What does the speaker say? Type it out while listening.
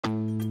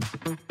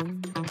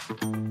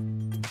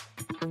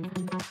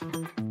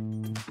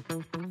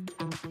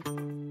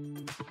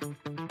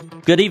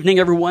Good evening,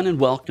 everyone, and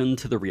welcome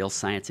to the Real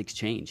Science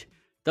Exchange,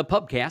 the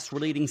pubcast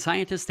where leading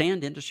scientists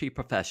and industry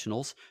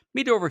professionals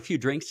meet over a few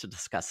drinks to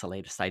discuss the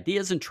latest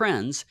ideas and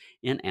trends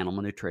in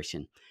animal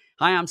nutrition.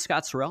 Hi, I'm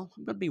Scott Sorrell.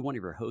 I'm going to be one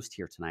of your hosts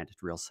here tonight at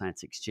the Real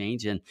Science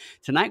Exchange, and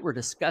tonight we're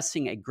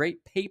discussing a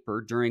great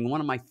paper during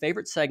one of my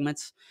favorite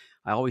segments.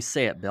 I always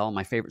say it, Bill.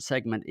 My favorite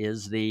segment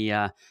is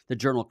the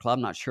Journal Club.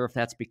 Not sure if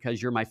that's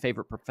because you're my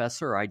favorite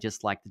professor or I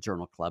just like the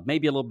Journal Club.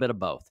 Maybe a little bit of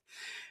both.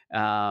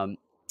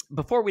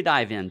 Before we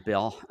dive in,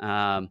 Bill,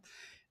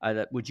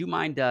 would you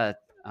mind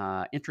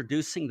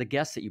introducing the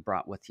guest that you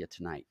brought with you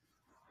tonight?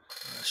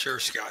 Sure,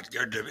 Scott.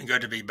 Good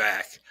to be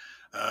back.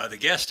 The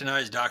guest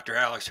tonight is Dr.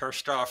 Alex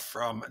Hristov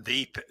from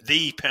the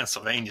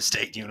Pennsylvania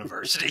State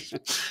University.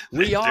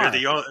 We are.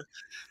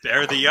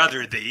 They're the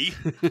other the.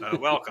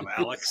 Welcome,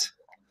 Alex.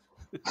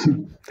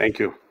 Thank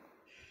you.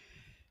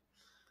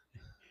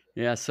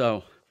 Yeah.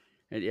 So,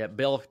 yeah,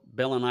 Bill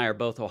and I are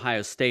both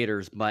Ohio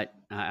Staters, but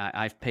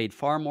I've paid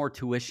far more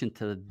tuition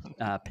to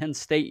Penn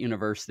State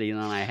University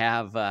than I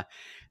have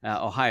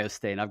Ohio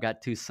State. I've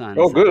got two sons.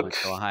 Oh, good. That went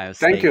to Ohio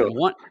State. Thank you.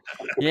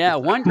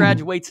 One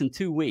graduates in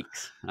 2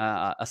 weeks,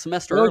 a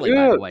semester early,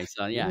 by the way.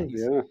 So yeah,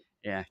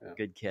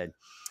 good kid.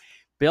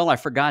 Bill, I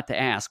forgot to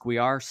ask. We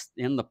are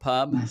in the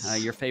pub.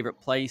 Your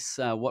favorite place?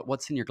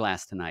 What's in your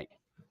glass tonight?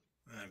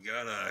 I've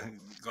got a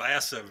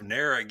glass of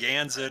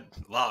Narragansett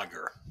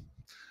Lager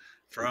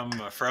from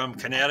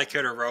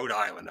Connecticut or Rhode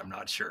Island. I'm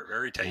not sure.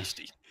 Very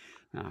tasty.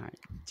 All right.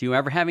 Do you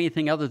ever have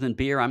anything other than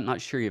beer? I'm not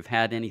sure you've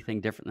had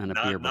anything different than a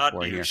beer before.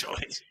 Not usually.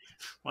 Here.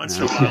 Once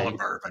in a while a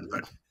bourbon,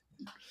 but.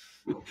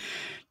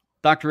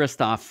 Dr.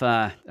 Hristov,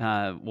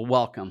 well,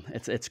 welcome.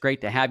 It's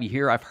great to have you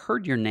here. I've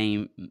heard your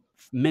name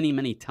many,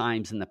 many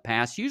times in the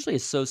past, usually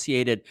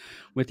associated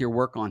with your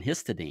work on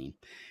histidine.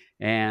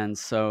 And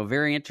so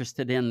very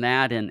interested in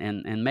that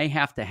and may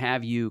have to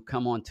have you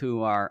come on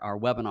to our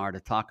webinar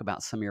to talk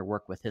about some of your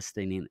work with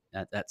histidine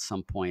at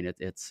some point.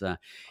 It's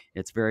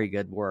very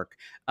good work.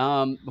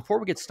 Before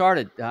we get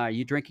started, are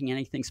you drinking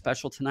anything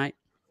special tonight?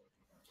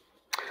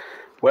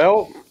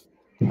 Well,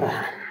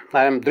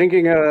 I'm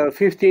drinking a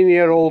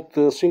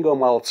 15-year-old single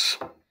malts.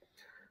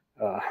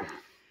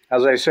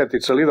 As I said,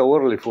 it's a little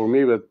early for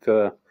me,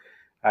 but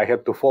I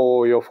had to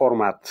follow your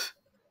format.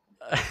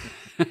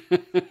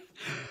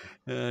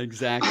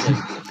 Exactly.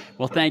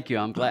 Well, thank you.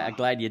 I'm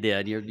glad you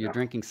did. You're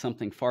drinking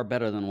something far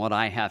better than what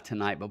I have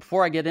tonight. But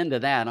before I get into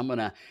that, I'm going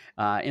to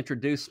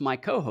introduce my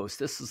co-host.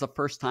 This is the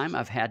first time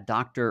I've had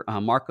Dr.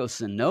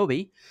 Marcos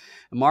Zanobi.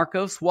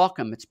 Marcos,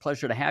 welcome. It's a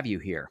pleasure to have you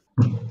here.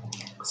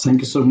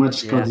 Thank you so much,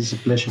 Scott. It's a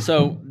pleasure.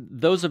 So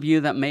those of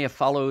you that may have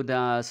followed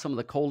some of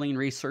the choline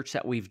research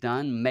that we've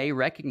done may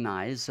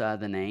recognize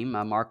the name.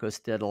 Marcos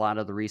did a lot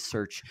of the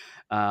research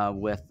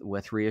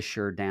with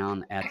Reassure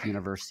down at the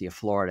University of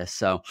Florida.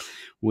 So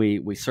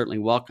we certainly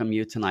welcome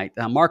you tonight.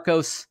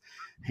 Marcos,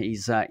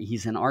 he's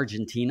in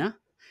Argentina.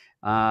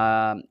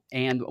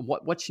 And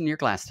what's in your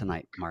glass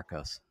tonight,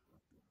 Marcos?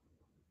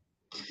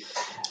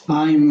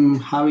 I'm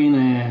having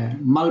a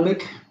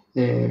Malbec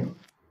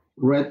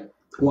red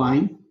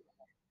wine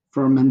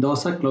from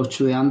Mendoza, close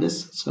to the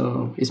Andes.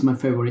 So it's my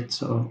favorite.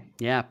 So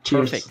yeah,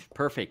 cheers.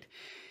 Perfect.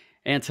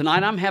 And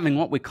tonight I'm having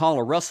what we call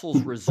a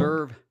Russell's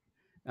Reserve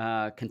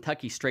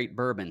Kentucky Straight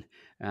Bourbon.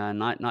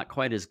 Not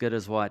quite as good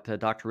as what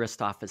Dr.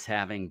 Hristov is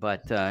having,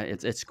 but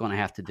it's going to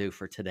have to do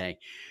for today.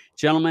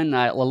 Gentlemen,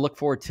 we'll look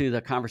forward to the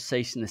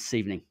conversation this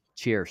evening.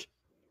 Cheers.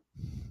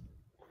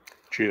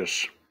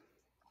 Cheers.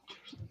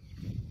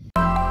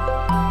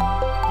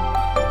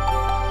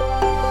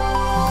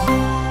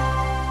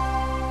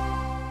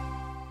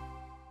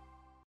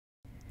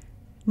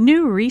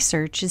 New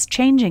research is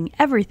changing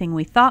everything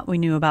we thought we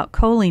knew about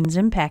choline's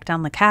impact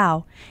on the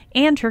cow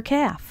and her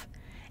calf,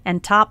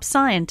 and top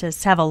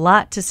scientists have a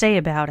lot to say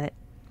about it.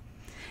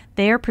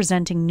 They are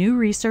presenting new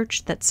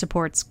research that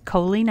supports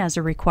choline as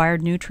a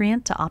required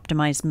nutrient to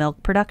optimize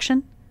milk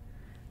production,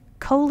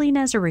 choline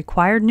as a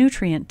required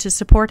nutrient to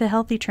support a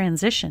healthy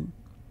transition,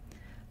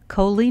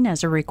 choline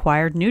as a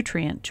required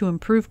nutrient to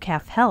improve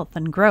calf health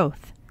and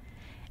growth,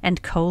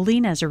 and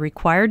choline as a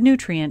required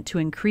nutrient to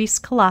increase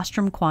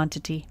colostrum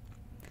quantity.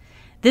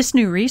 This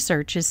new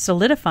research is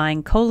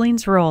solidifying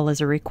choline's role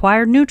as a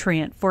required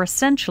nutrient for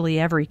essentially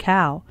every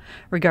cow,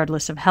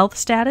 regardless of health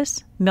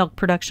status, milk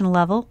production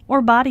level,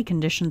 or body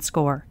condition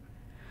score.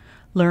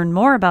 Learn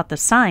more about the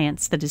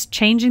science that is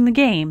changing the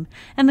game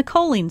and the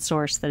choline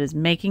source that is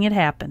making it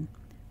happen.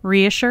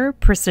 Reassure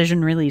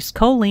precision-release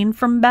choline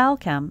from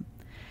Balchem.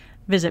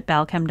 Visit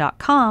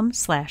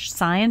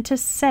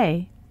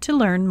balchem.com/scientistsay to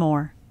learn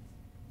more.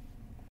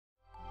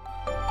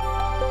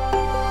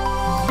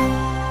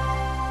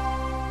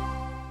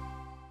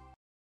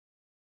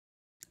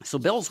 So,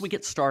 Bill, as we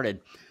get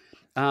started,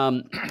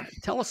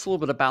 tell us a little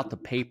bit about the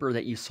paper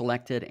that you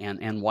selected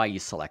and why you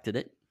selected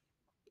it.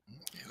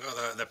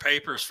 Well, the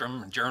paper's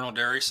from Journal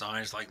Dairy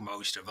Science, like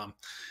most of them,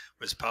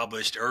 was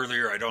published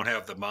earlier. I don't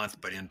have the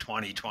month, but in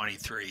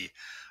 2023,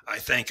 I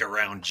think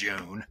around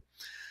June.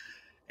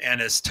 And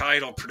it's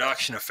titled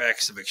Production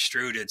Effects of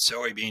Extruded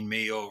Soybean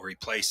Meal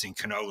Replacing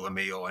Canola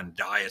Meal in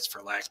Diets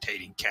for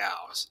Lactating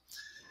Cows.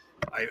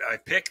 I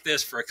picked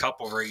this for a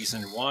couple of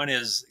reasons. One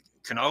is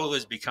canola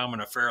is becoming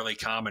a fairly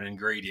common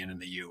ingredient in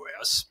the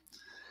U.S.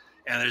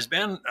 And there's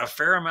been a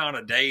fair amount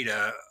of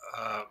data,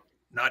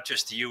 not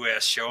just the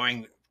U.S.,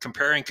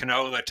 comparing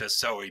canola to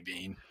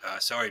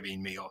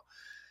soybean meal.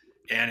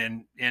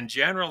 And in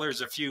general,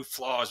 there's a few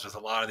flaws with a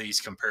lot of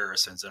these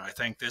comparisons. And I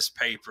think this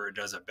paper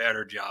does a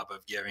better job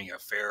of giving a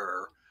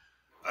fairer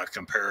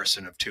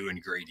comparison of two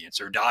ingredients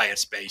or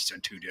diets based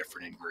on two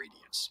different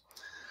ingredients.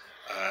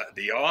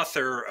 The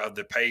author of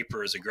the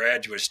paper is a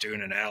graduate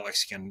student, and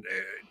Alex can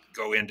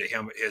go into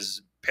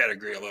his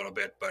pedigree a little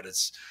bit, but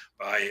it's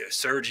by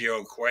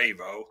Sergio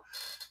Cuevo.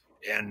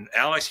 And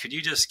Alex, could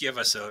you just give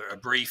us a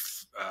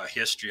brief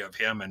history of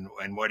him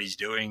and what he's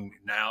doing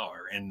now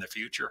or in the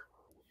future?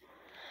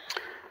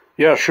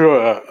 Yeah,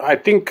 sure. I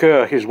think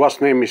his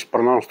last name is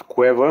pronounced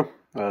Cueva.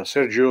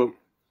 Sergio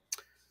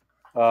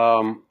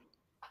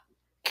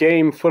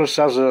came first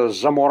as a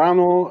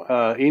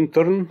Zamorano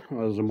intern.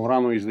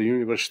 Zamorano is the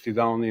university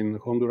down in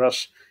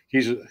Honduras.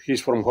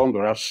 He's from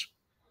Honduras.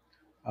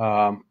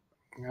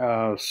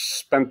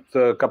 Spent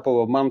a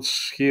couple of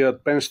months here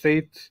at Penn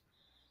State,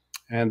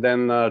 and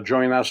then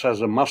joined us as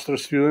a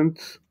master's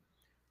student.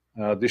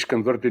 This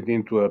converted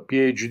into a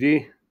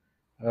PhD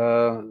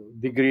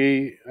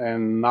degree,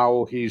 and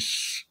now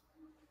he's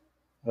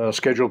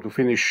scheduled to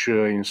finish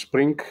in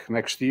spring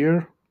next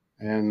year,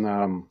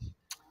 and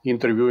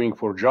interviewing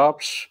for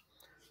jobs.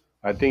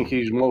 I think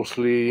he's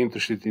mostly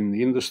interested in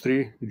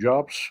industry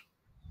jobs,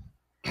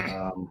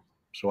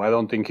 so I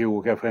don't think he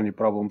will have any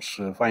problems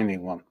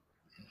finding one.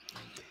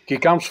 He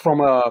comes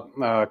from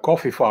a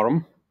coffee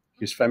farm.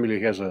 His family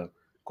has a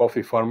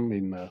coffee farm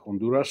in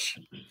Honduras,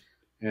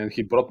 and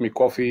he brought me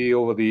coffee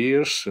over the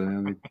years,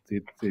 and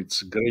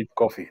it's great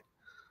coffee.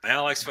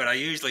 Alex, what I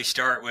usually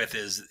start with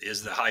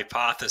is the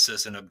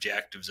hypothesis and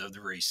objectives of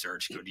the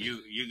research. Could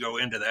you go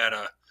into that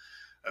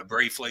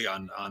briefly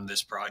on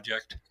this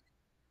project?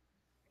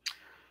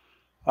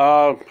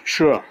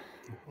 Sure.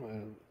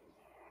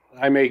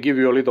 I may give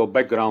you a little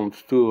background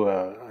too.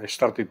 I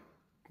started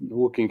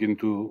looking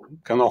into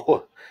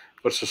canola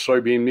versus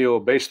soybean meal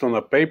based on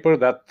a paper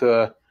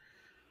that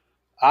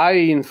I,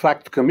 in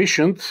fact,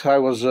 commissioned. I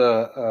was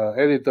an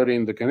editor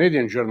in the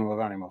Canadian Journal of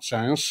Animal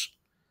Science,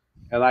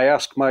 and I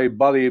asked my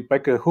buddy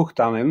Pekka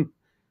Huhtanen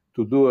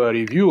to do a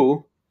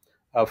review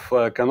of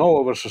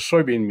canola versus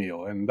soybean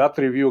meal, and that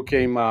review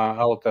came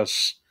out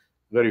as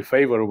very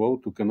favorable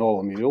to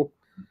canola meal,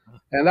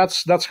 and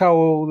that's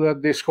how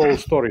this whole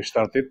story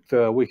started.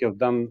 We have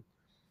done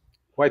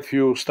quite a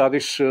few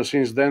studies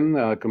since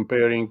then,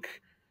 comparing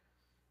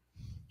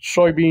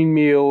soybean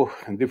meal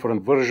and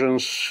different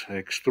versions,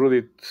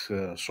 extruded,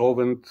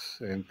 solvent,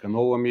 and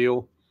canola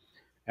meal.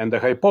 And the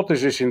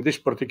hypothesis in this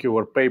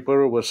particular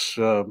paper was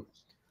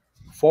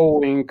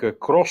following a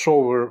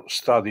crossover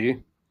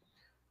study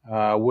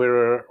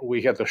where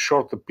we had a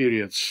shorter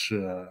periods,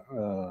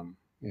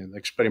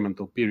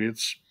 experimental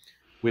periods,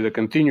 with a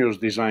continuous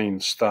design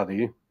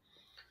study,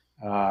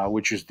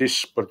 which is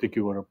this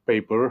particular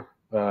paper,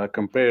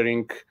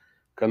 comparing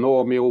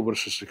canola meal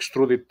versus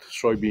extruded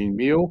soybean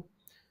meal.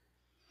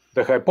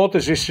 The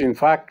hypothesis, in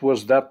fact,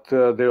 was that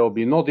there will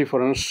be no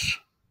difference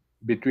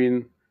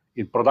in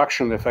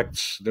production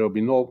effects. There will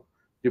be no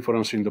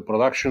difference in the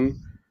production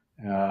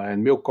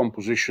and milk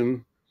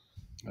composition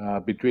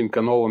between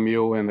canola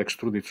meal and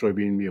extruded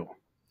soybean meal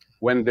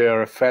when they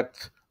are fed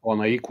on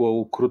an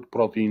equal crude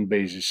protein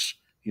basis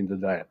in the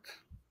diet.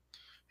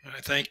 And I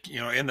think,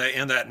 in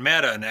that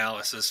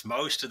meta-analysis,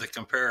 most of the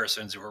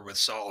comparisons were with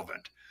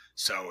solvent,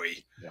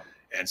 soy. Yeah.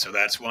 And so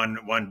that's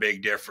one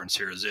big difference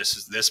here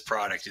is this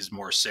product is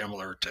more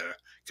similar to,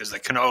 because the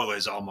canola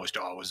is almost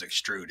always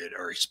extruded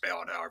or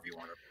expelled, however you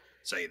want to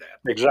say that.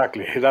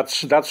 Exactly.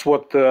 That's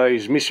what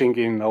is missing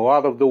in a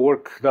lot of the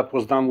work that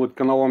was done with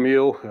canola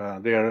meal.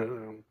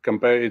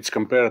 It's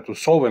compared to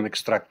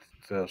solvent-extracted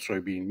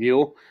soybean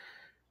meal,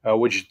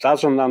 which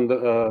doesn't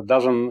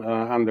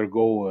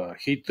undergo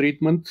heat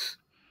treatment.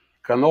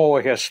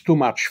 Canola has too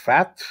much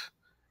fat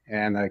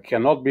and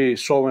cannot be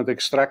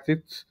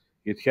solvent-extracted.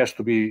 It has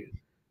to be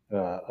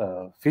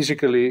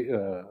physically,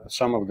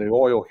 some of the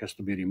oil has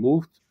to be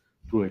removed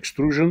through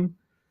extrusion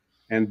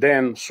and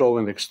then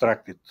solvent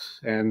extracted.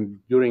 And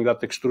during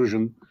that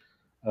extrusion,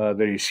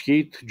 there is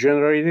heat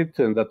generated,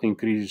 and that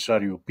increases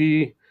RUP,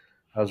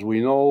 as we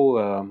know.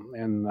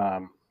 And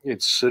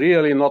it's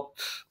really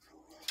not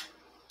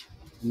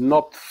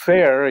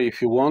fair,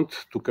 if you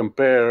want, to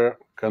compare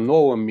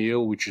canola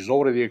meal, which is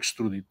already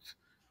extruded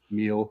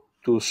meal,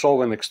 to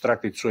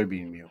solvent-extracted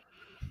soybean meal.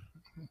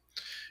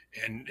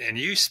 And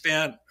you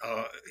spent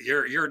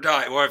your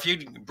diet. Well, if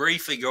you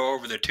briefly go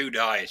over the two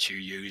diets you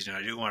used, and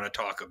I do want to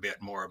talk a bit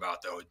more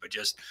about those, but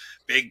just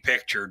big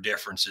picture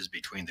differences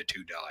between the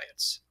two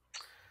diets.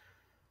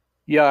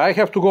 Yeah, I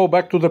have to go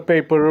back to the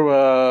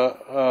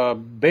paper.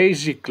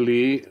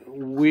 Basically,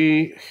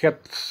 we had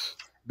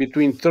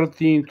between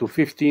 13 to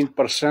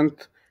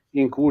 15%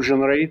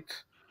 inclusion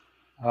rate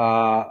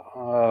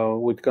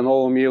with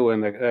canola meal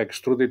and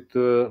extruded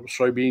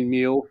soybean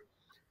meal.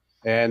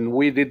 And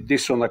we did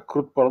this on a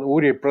crude protein.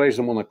 We replaced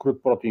them on a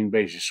crude protein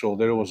basis. So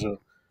there was a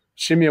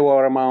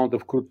similar amount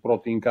of crude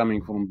protein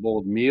coming from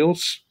both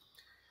meals.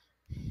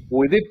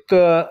 We did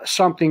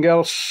something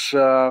else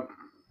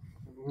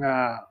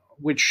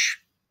which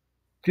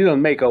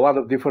didn't make a lot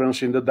of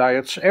difference in the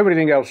diets.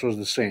 Everything else was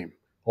the same.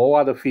 All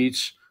other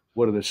feeds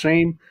were the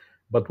same,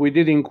 but we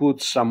did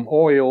include some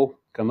oil,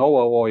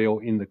 canola oil,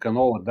 in the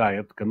canola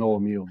diet,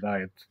 canola meal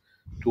diet,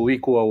 to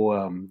equal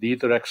the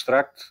ether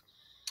extract.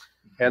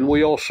 And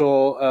we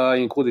also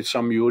included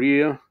some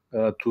urea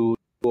to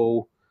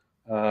equal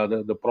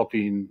the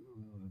protein,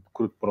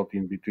 crude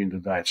protein between the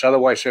diets.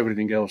 Otherwise,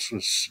 everything else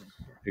was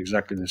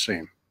exactly the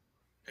same.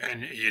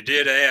 And you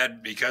did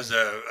add, because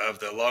of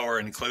the lower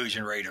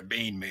inclusion rate of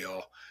bean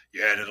meal,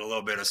 you added a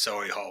little bit of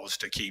soy hulls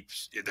to keep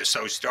the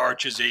soy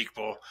starch is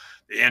equal.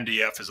 The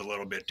NDF is a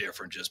little bit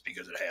different just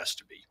because it has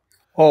to be.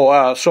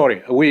 Oh,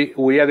 sorry.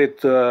 We added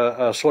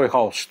soy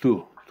hulls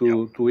too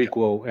to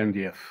equal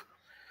NDF.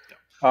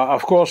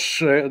 Of course,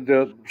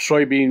 the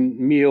soybean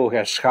meal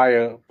has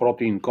higher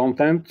protein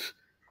content.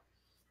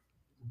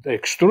 The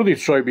extruded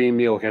soybean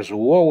meal has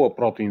lower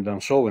protein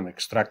than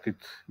solvent-extracted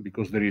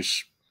because there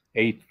is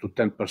 8 to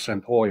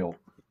 10% oil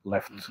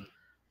left.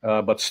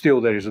 But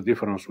still, there is a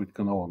difference with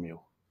canola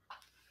meal.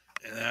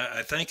 And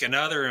I think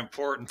another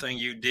important thing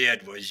you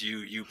did was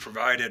you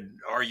provided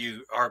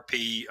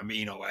RP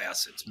amino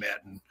acids,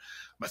 metin,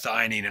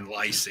 methionine, and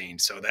lysine,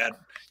 so that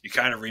you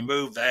kind of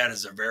removed that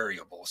as a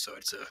variable. So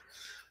I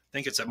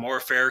think it's a more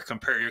fair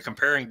compare. You're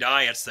comparing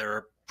diets that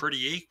are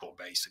pretty equal,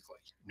 basically,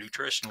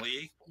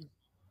 nutritionally equal.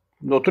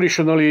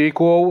 Nutritionally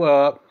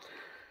equal.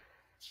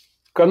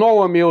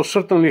 Canola meal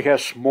certainly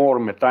has more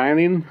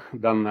methionine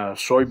than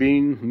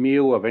soybean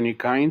meal of any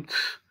kind.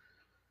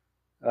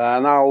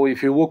 Now,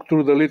 if you look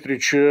through the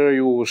literature,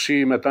 you will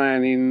see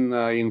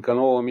methionine in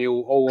canola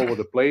meal all over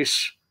the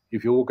place.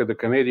 If you look at the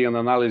Canadian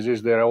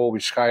analysis, they are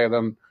always higher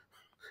than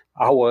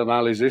our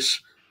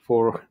analysis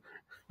for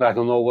I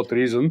don't know what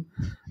reason.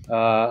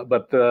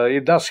 But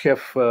it does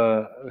have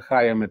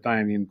higher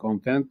methionine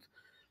content.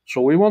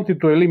 So we wanted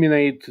to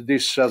eliminate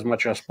this as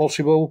much as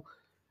possible.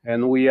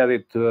 And we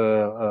added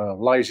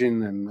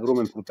lysine and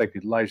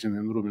rumen-protected lysine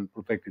and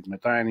rumen-protected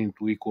methionine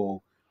to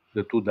equal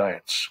the two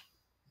diets.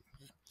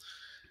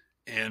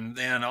 And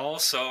then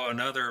also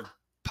another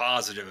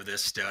positive of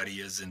this study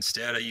is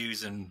instead of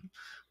using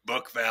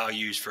book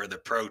values for the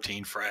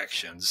protein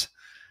fractions,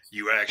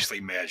 you actually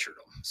measured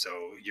them. So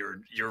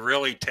you're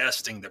really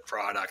testing the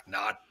product,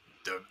 not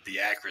the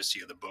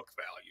accuracy of the book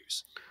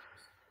values.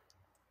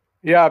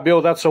 Yeah,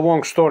 Bill, that's a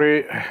long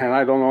story, and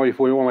I don't know if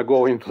we want to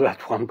go into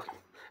that one.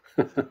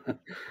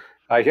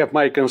 I have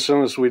my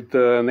concerns with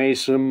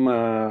NASEM.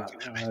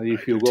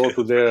 If you go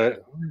to their,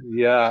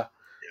 yeah.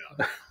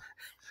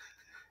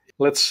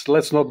 Let's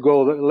not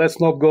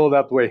go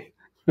that way.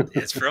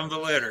 It's from the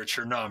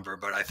literature number,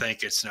 but I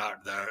think it's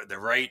not the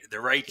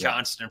rate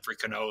constant for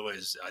canola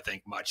is, I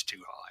think, much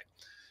too high.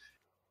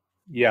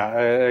 Yeah,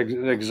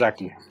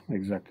 exactly.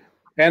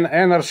 And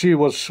NRC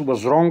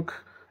was wrong.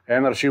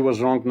 NRC was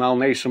wrong. Now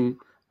NASEM,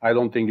 I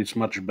don't think it's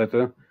much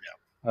better.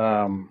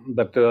 Yeah.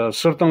 But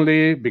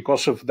certainly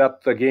because of that,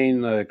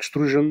 again,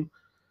 extrusion,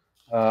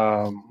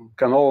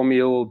 canola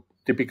meal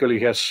typically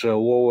has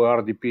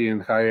lower RDP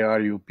and higher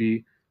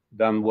RUP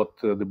than what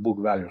the book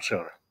values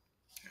are.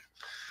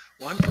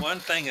 One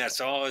thing that's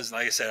always,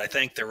 like I said, I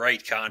think the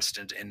rate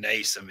constant in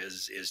NASEM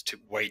is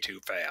way too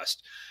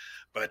fast.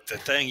 But the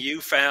thing you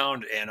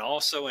found, and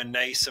also in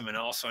NASEM and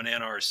also in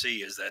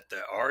NRC, is that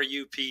the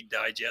RUP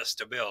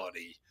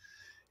digestibility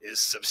is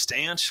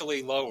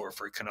substantially lower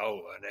for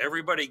canola, and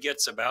everybody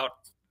gets about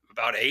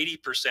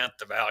 80%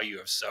 the value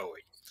of soy.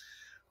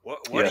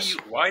 Yes.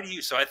 Why do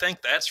you? So I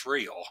think that's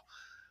real.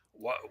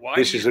 Why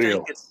this is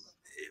real.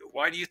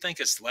 Why do you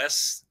think it's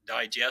less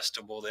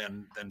digestible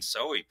than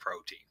soy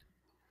protein?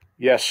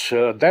 Yes,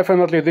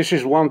 definitely. This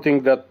is one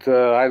thing that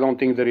I don't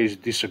think there is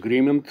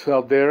disagreement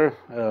out there.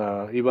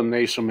 Even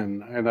NASEM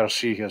and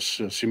NRC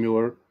has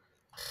similar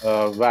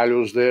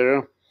values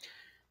there.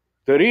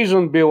 The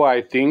reason, Bill,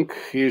 I think,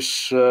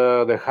 is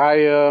the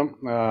higher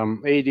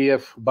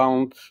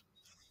ADF-bound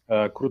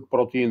crude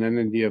protein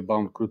and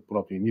NDF-bound crude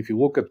protein. If you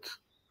look at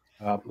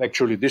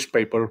actually this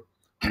paper,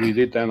 we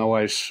did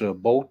analyze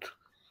both,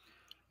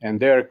 and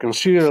they're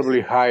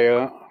considerably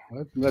higher.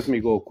 Let me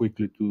go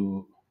quickly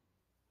to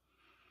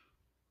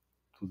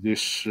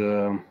this.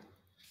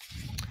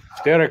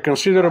 They're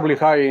considerably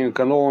higher in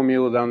canola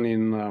meal than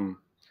in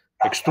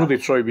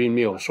extruded soybean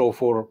meal. So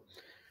for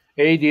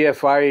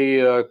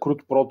ADFI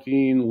crude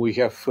protein, we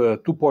have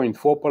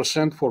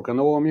 2.4% for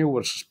canola meal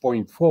versus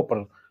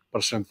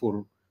 0.4%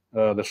 for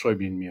the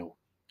soybean meal.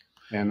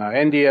 And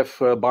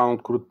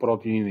NDF-bound crude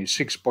protein is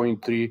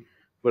 6.3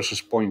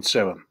 versus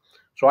 0.7.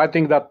 So I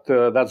think that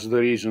that's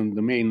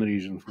the main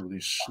reason for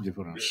this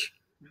difference.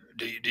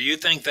 Do you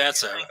think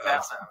that's a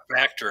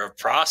factor of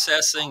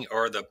processing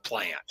or the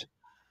plant?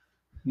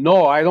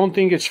 No, I don't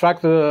think it's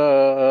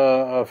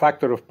a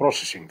factor of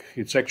processing.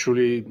 It's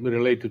actually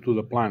related to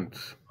the plant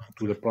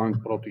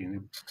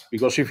protein.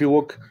 Because if you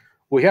look,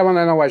 We haven't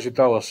analyzed it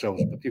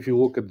ourselves, but if you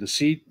look at the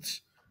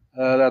seeds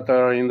that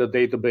are in the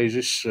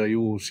databases, you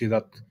will see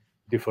that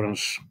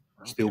difference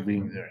still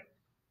being there.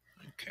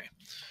 Okay.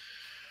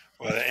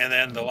 Well, and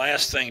then the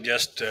last thing,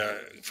 just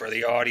for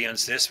the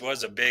audience, this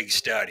was a big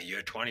study. You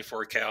had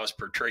 24 cows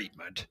per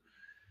treatment.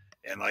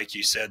 And like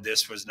you said,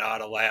 this was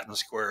not a Latin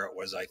square. It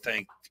was, I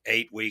think,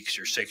 8 weeks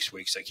or 6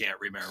 weeks. I can't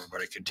remember,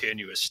 but a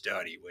continuous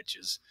study, which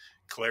is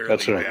clearly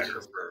right.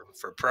 better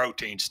for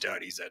protein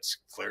studies. That's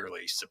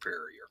clearly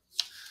superior.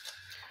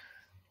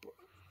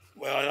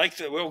 Well,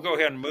 we'll go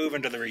ahead and move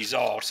into the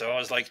results. I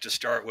always like to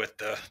start with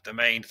the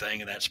main thing,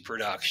 and that's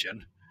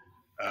production.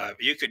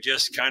 You could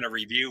just kind of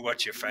review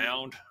what you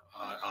found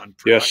on production.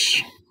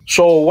 Yes.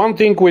 So one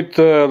thing with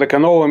the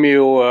canola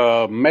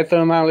meal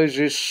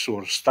meta-analysis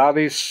or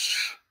studies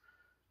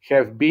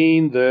have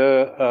been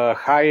the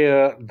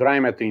higher dry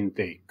matter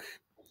intake.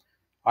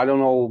 I don't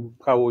know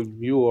how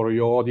you or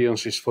your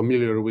audience is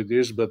familiar with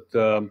this, but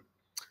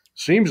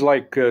seems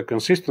like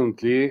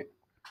consistently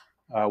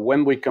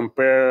when we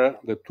compare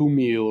the two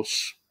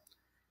meals,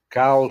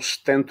 cows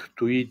tend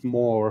to eat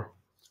more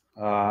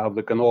of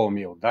the canola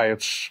meal,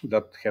 diets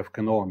that have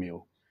canola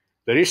meal.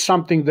 There is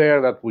something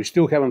there that we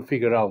still haven't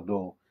figured out,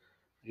 though.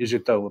 Is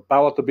it a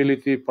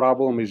palatability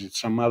problem? Is it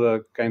some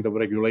other kind of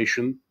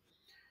regulation?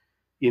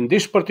 In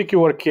this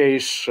particular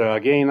case,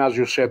 again, as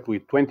you said,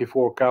 with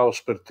 24 cows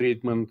per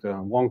treatment,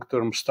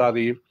 long-term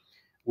study,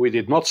 we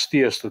did not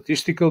see a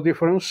statistical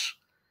difference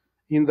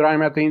in dry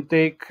matter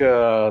intake,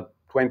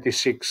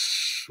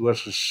 26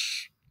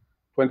 versus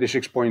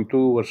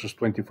 26.2 versus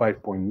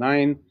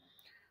 25.9.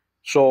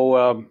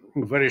 So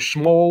very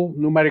small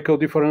numerical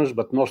difference,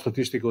 but no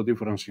statistical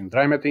difference in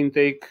dry matter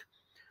intake.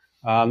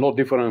 No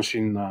difference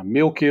in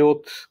milk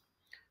yield.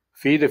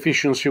 Feed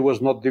efficiency was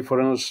not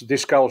different.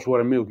 These cows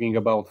were milking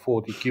about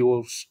 40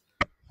 kilos,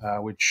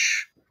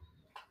 which,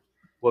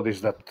 what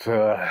is that,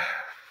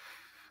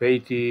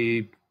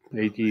 88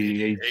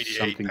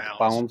 something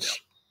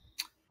pounds.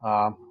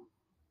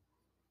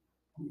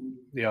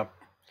 Yeah.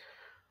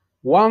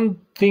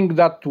 One thing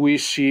that we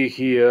see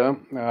here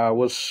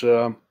was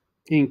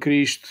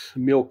increased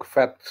milk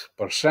fat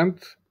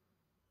percent.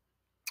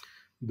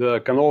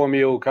 The canola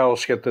meal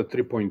cows had a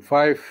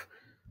 3.5.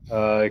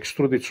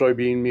 Extruded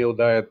soybean meal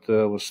diet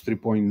was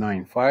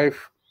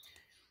 3.95.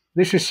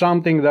 This is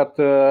something that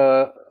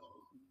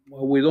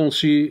we don't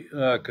see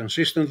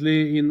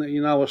consistently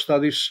in our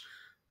studies,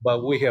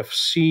 but we have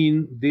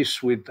seen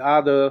this with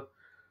other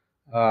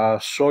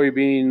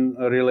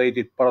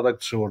soybean-related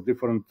products or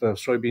different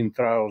soybean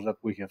trials that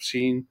we have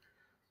seen,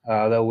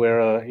 that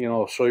where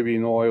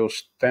soybean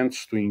oils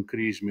tends to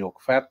increase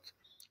milk fat,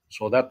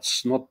 so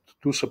that's not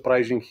too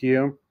surprising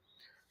here.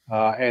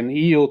 And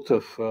yield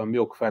of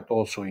milk fat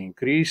also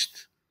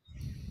increased.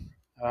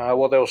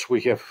 What else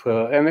we have?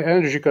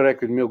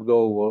 Energy-corrected milk,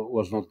 though,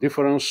 was not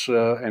difference,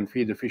 and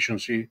feed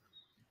efficiency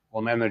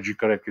on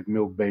energy-corrected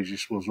milk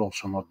basis was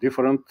also not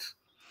different.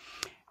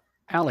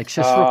 Alex,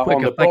 just real quick,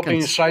 on the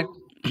protein side,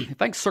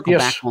 if I can circle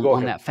back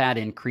on that fat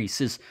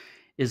increase, is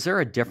there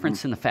a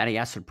difference in the fatty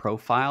acid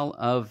profile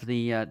of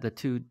the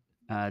two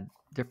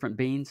different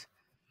beans?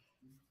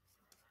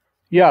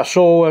 Yeah,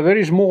 so there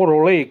is more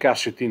oleic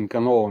acid in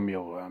canola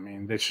meal. I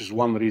mean, this is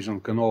one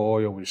reason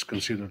canola oil is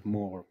considered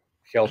more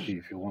healthy,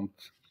 if you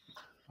want.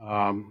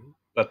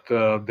 But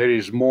there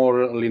is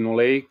more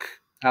linoleic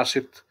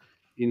acid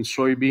in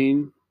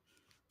soybean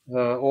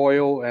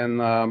oil, and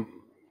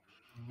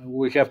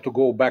we have to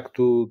go back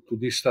to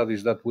these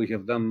studies that we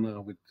have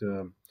done with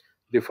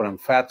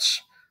different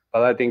fats.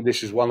 But I think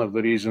this is one of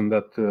the reasons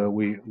that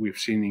we've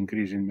seen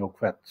increase in milk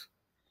fat.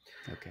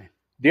 Okay.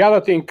 The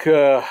other thing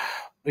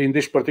in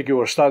this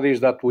particular study is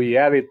that we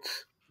added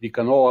the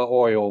canola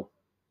oil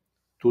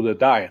to the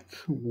diet,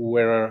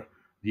 where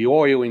the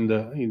oil in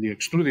the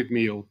extruded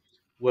meal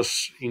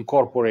was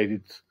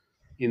incorporated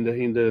in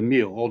the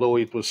meal, although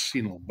it was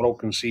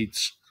broken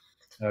seeds,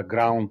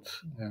 ground,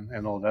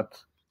 and all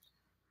that.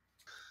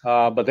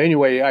 But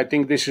anyway, I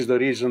think this is the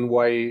reason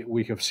why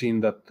we have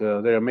seen that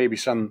there may be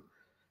some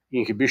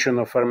inhibition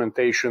of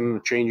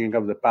fermentation, changing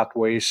of the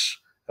pathways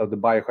of the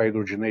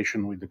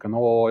biohydrogenation with the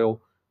canola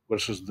oil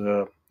versus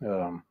the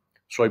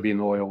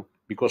soybean oil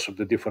because of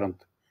the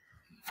different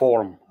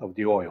form of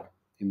the oil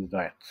in the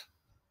diet.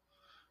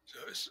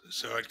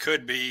 So it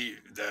could be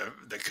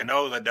the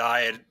canola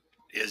diet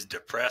is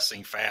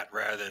depressing fat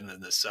rather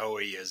than the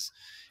soy is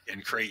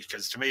increased.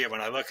 Because to me,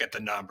 when I look at the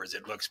numbers,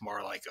 it looks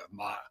more like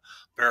a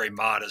very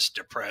modest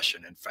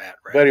depression in fat.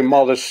 Very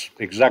modest,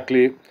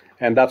 exactly.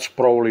 And that's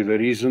probably the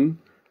reason,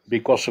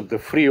 because of the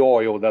free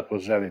oil that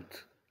was added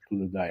to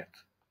the diet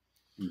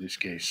in this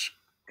case.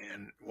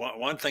 And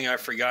one thing I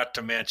forgot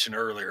to mention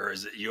earlier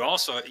is that you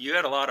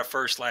had a lot of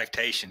first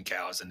lactation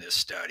cows in this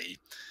study.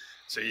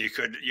 So you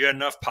had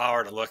enough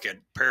power to look at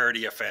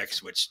parity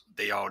effects, which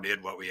they all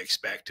did what we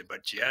expected,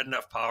 but you had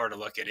enough power to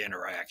look at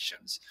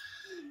interactions.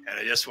 And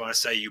I just want to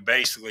say you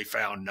basically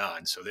found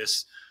none. So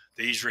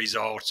these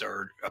results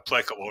are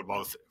applicable to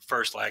both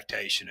first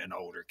lactation and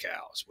older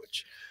cows,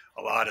 which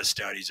a lot of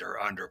studies are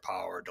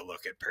underpowered to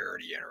look at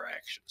parity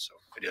interactions. So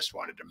I just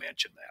wanted to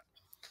mention that.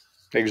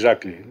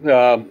 Exactly.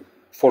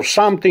 For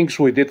some things,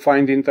 we did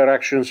find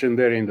interactions in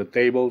there in the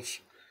tables.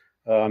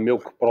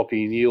 Milk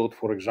protein yield,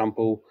 for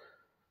example,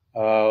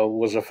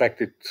 was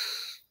affected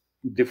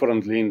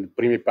differently in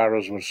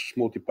primiparous versus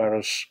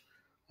multiparous.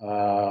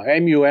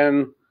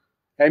 MUN,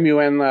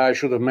 I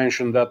should have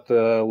mentioned that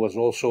was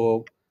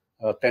also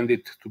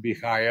tended to be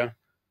higher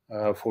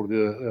for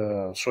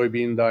the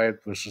soybean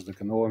diet versus the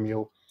canola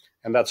meal.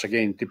 And that's,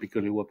 again,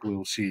 typically what we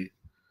will see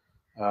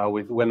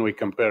when we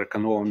compare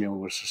canola meal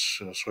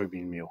versus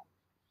soybean meal.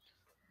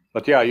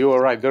 But yeah, you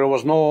are right. There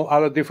was no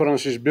other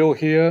differences, Bill,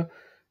 here.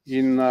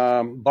 In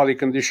body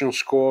condition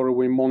score,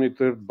 we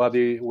monitored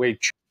body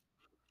weight,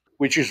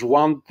 which is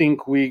one thing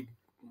we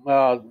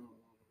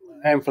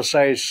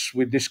emphasize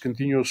with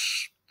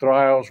discontinuous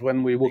trials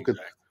when we look at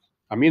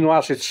amino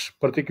acids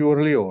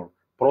particularly, or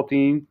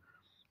protein,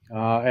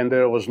 and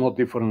there was no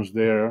difference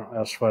there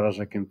as far as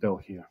I can tell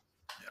here.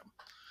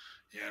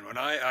 Yeah, and when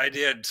I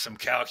did some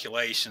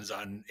calculations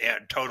on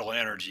total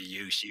energy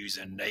use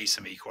using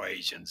NASEM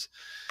equations,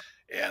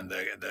 and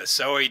the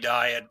soy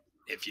diet,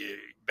 if you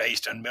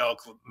based on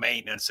milk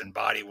maintenance and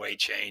body weight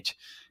change,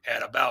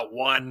 had about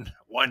one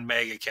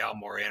megacal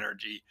more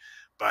energy,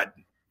 but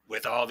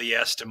with all the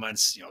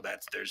estimates,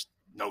 that there's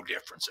no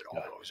difference at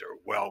all. Those are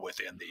well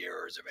within the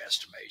errors of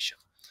estimation.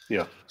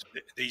 Yeah, so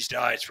these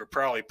diets were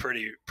probably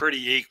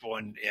pretty equal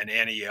in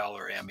NEL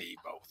or ME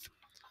both.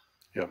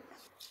 Yeah.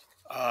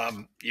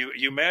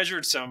 You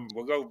measured some.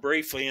 We'll go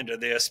briefly into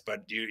this,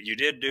 but you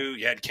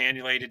had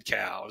cannulated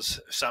cows,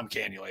 some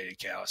cannulated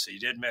cows. So you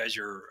did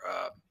measure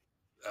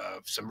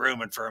some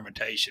rumen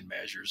fermentation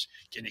measures.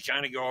 Can you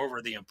kind of go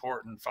over the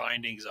important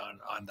findings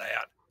on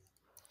that?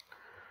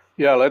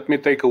 Yeah, let me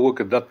take a look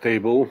at that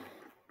table.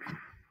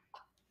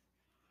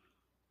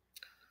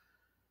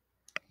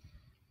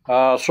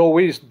 So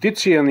we did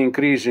see an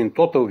increase in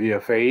total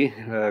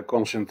VFA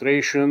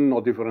concentration, no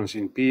difference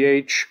in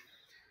pH.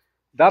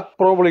 That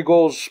probably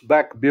goes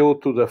back, Bill,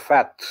 to the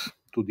fat,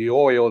 to the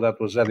oil that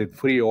was added,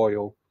 free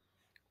oil,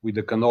 with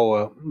the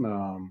canola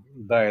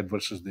diet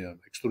versus the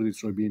extruded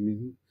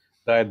soybean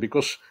diet,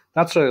 because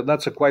that's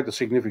a quite a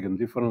significant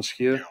difference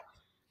here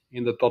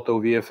in the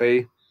total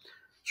VFA.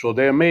 So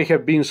there may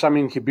have been some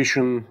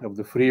inhibition of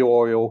the free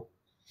oil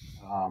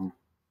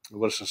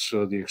versus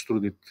the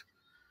extruded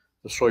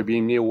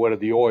soybean meal, where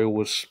the oil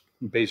was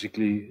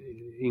basically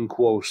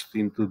enclosed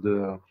into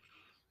the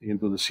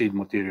seed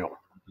material.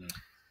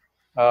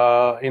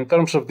 In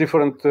terms of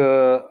different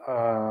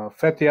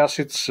fatty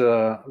acids,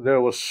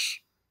 there was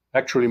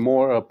actually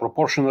more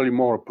proportionally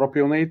more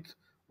propionate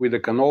with the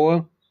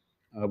canola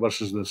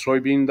versus the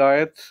soybean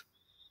diet,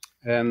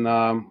 and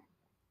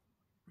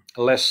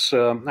less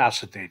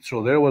acetate.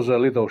 So there was a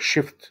little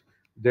shift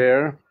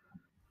there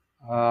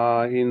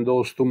in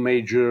those two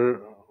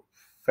major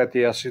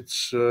fatty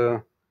acids.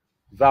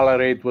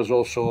 Valerate was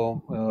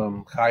also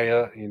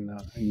higher in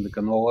the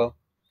canola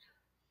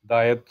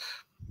diet.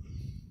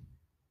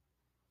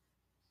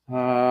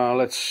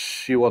 Let's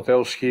see what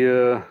else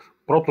here.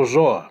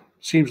 Protozoa.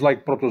 Seems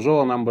like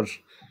protozoa numbers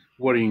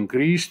were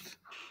increased,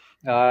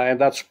 and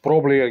that's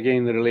probably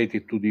again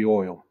related to the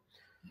oil.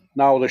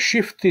 Now, the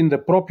shift in the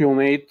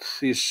propionate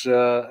is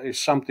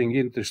something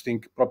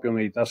interesting,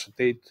 propionate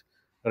acetate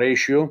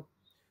ratio.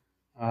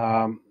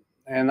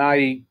 And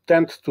I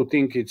tend to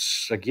think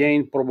it's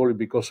again probably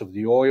because of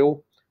the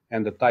oil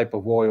and the type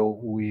of oil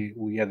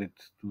we added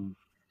to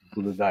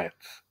the diet.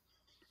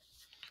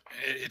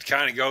 It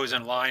kind of goes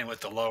in line with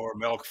the lower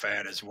milk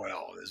fat as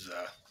well as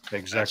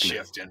exactly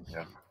that shift in.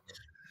 Yeah.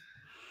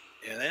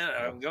 And then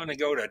I'm going to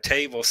go to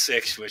table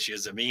 6, which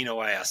is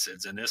amino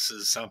acids. And this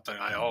is something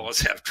I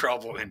always have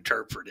trouble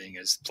interpreting,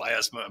 is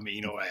plasma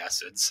amino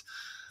acids.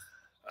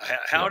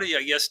 How do you,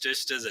 I guess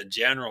just as a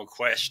general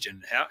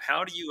question,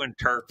 how do you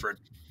interpret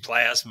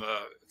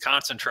plasma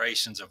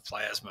concentrations of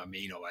plasma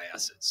amino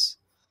acids?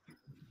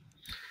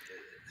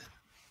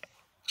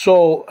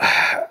 So,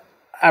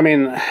 I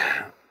mean,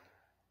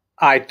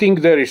 I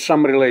think there is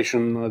some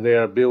relation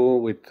there, Bill,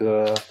 with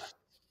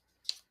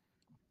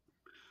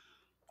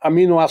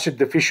amino acid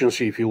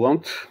deficiency, if you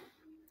want.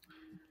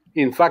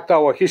 In fact,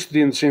 our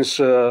histidine, since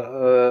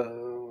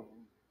the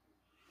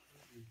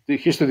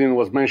histidine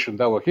was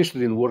mentioned, our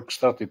histidine work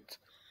started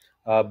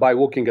by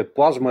looking at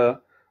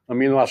plasma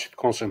amino acid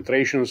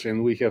concentrations,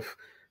 and we have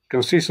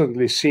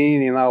consistently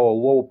seen in our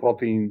low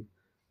protein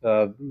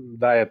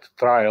diet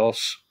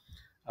trials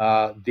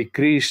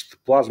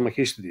decreased plasma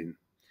histidine.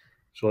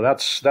 So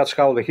that's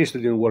how the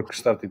histidine work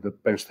started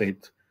at Penn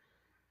State.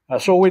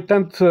 So we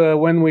tend,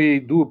 when we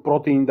do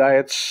protein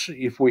diets,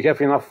 if we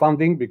have enough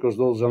funding, because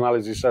those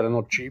analyses are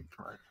not cheap,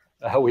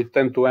 we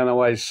tend to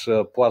analyze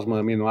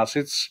plasma amino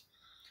acids.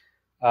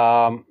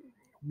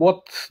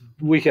 What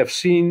we have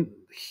seen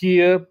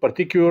here,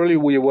 particularly,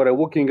 we were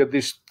looking at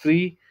these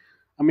 3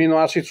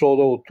 amino acids,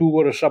 although 2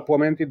 were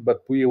supplemented,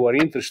 but we were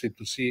interested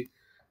to see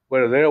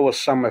whether there was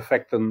some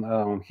effect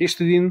on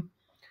histidine.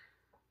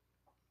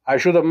 I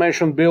should have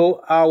mentioned,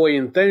 Bill, our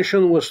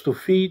intention was to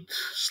feed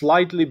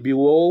slightly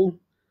below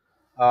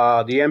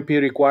the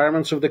MP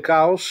requirements of the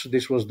cows.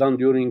 This was done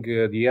during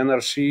the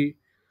NRC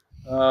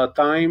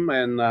time,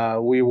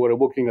 and we were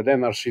looking at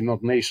NRC,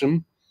 not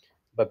NASEM.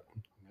 But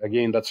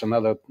again, that's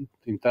another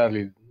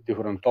entirely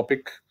different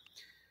topic.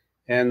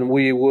 And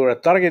we were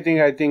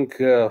targeting, I think,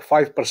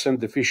 5%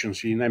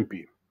 deficiency in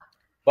MP.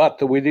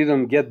 But we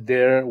didn't get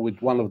there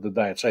with one of the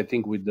diets, I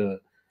think with the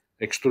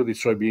extruded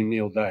soybean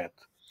meal diet.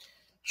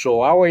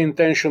 So our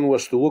intention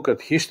was to look at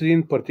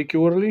histidine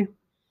particularly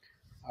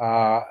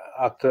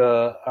at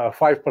a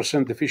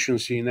 5%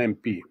 deficiency in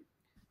MP.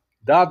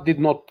 That did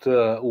not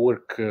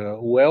work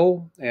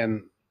well,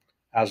 and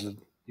as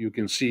you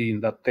can see in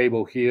that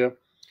table here,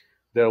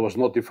 there was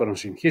no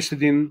difference in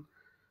histidine.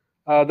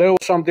 There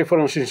was some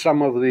difference in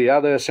some of the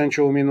other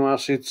essential amino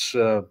acids.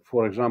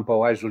 For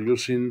example,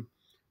 isoleucine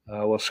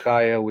was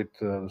higher with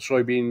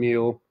soybean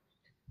meal.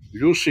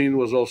 Leucine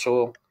was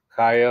also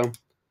higher.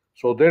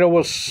 So there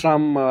was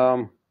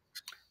some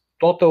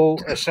total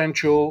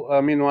essential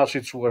amino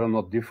acids were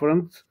not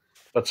different,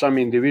 but some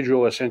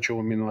individual essential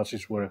amino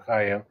acids were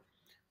higher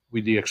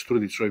with the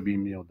extruded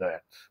soybean meal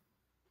diet.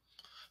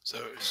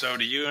 So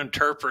do you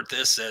interpret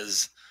this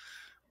as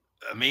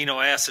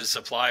amino acid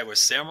supply was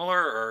similar,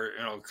 or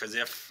because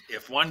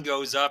if one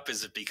goes up,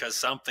 is it because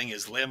something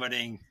is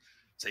limiting,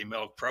 say,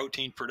 milk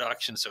protein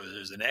production, so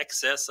there's an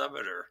excess of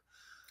it, or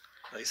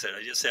like I said,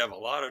 I just have a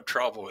lot of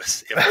trouble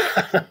with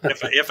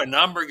if a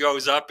number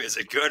goes up, is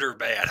it good or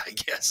bad? I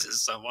guess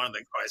is one of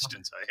the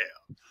questions I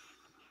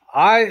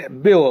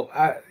have. Bill,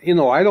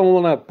 I don't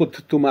want to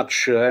put too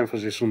much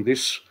emphasis on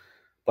this,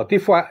 but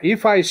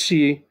if I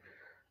see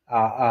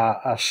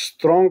a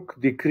strong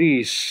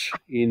decrease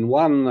in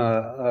one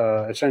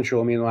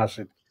essential amino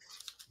acid,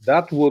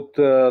 that would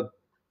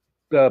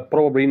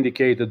probably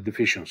indicate a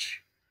deficiency.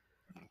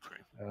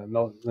 Okay.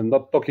 No, I'm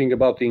not talking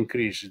about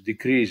increase,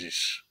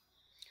 decreases.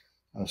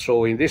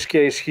 So in this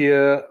case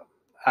here,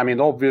 I mean,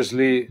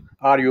 obviously,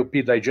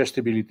 RUP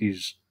digestibility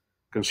is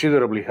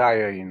considerably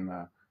higher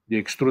in the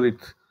extruded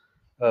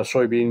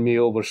soybean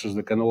meal versus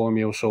the canola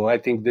meal. So I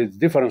think the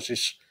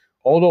differences,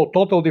 although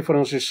total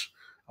differences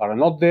are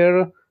not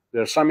there,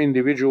 there are some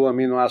individual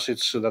amino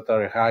acids that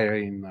are higher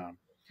in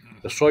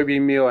the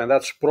soybean meal, and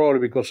that's probably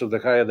because of the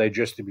higher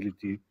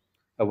digestibility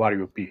of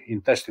RUP,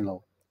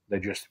 intestinal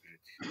digestibility.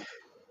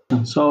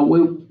 So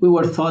we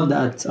were taught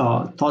that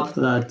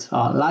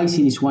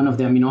lysine is one of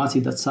the amino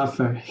acids that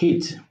suffer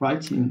heat,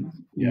 right, in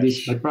Yes.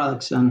 these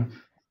byproducts, and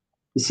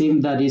it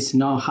seems that is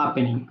not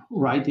happening,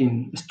 right,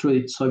 in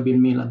extruded soybean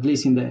meal, at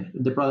least in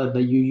the product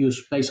that you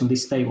use based on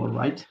this table,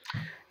 right?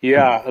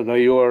 Yeah,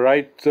 you are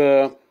right.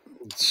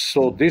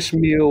 So this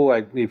meal,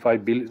 if I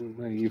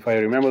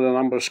remember the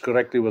numbers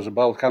correctly, was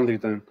about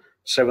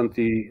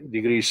 170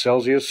 degrees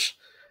Celsius,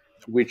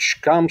 which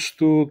comes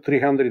to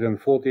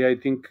 340, I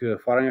think,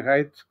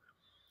 Fahrenheit.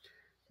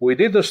 We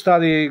did a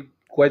study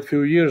quite a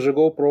few years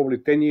ago, probably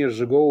 10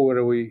 years ago,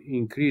 where we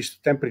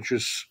increased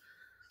temperatures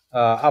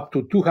up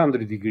to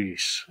 200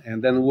 degrees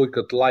and then look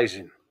at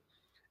lysine.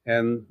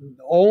 And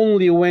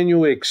only when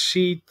you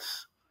exceed,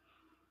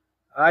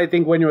 I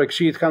think when you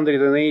exceed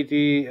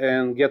 180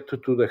 and get to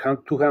the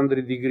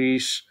 200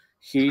 degrees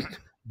heat,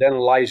 then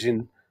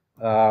lysine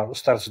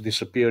starts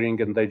disappearing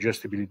and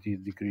digestibility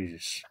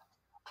decreases.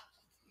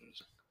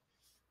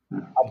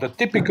 At the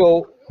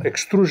typical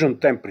extrusion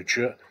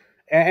temperature,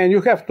 and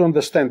you have to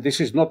understand, this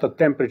is not a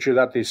temperature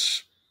that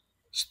is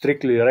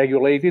strictly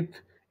regulated.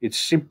 It's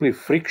simply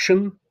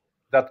friction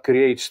that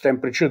creates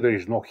temperature. There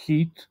is no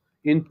heat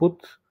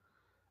input,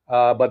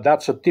 but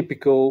that's a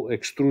typical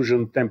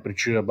extrusion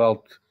temperature,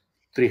 about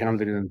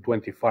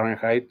 320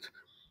 Fahrenheit.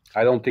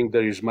 I don't think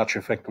there is much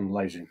effect on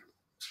lysine.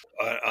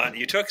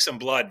 You took some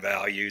blood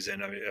values,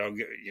 and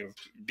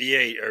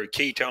BA or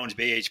ketones,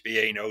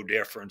 BHBA, no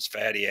difference.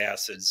 Fatty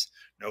acids,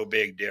 no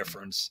big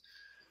difference.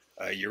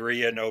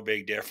 Urea, no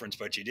big difference.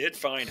 But you did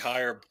find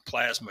higher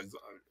plasma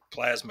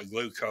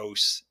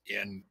glucose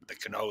in the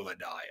canola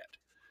diet.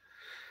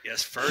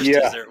 Yes. First,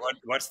 Yeah. Is there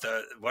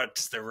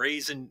what's the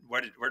reason?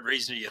 What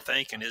reason do you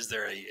think? And is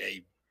there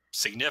a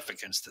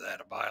significance to that,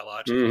 a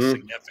biological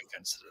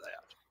significance to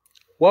that?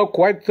 Well,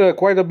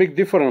 quite a big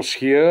difference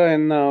here,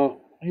 and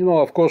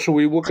of course,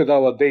 we look at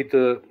our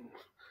data,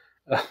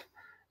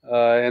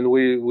 and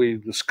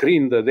we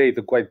screen the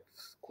data quite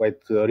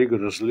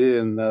rigorously,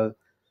 and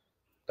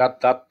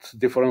that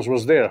difference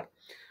was there.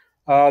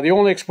 The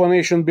only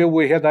explanation, Bill,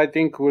 we had, I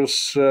think,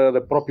 was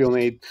the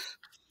propionate,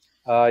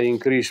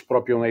 increased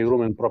propionate,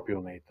 rumen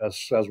propionate.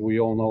 As we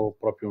all know,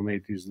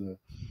 propionate is the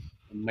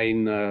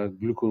main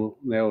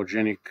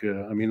gluconeogenic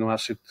amino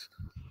acid,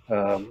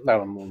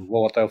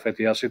 volatile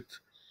fatty acid.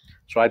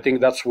 So I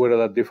think that's where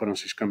that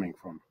difference is coming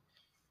from.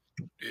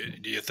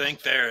 Do you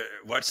think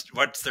what's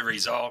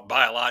the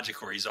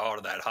biological result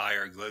of that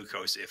higher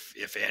glucose,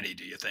 if any?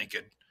 Do you think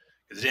it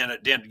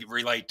didn't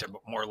relate to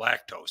more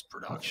lactose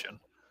production?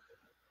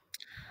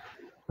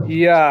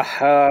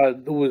 Yeah,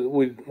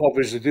 we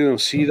obviously didn't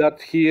see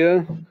that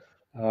here.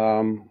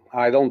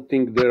 I don't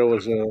think there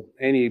was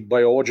any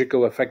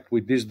biological effect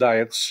with these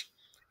diets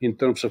in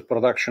terms of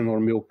production or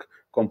milk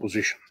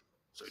composition.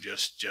 So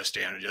just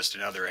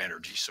another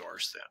energy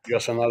source then.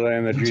 Just another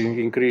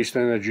increased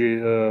energy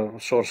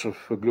source of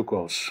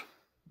glucose.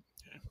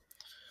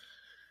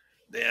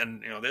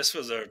 then this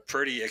was a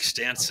pretty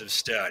extensive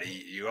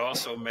study. You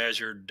also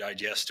measured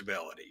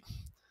digestibility.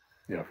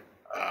 Yeah.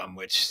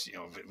 Which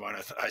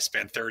I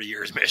spent 30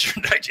 years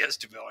measuring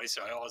digestibility,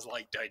 so I always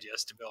like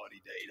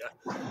digestibility data.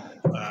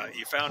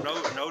 You found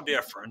no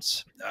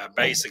difference,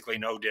 basically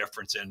no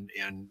difference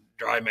in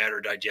dry matter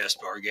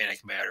digestible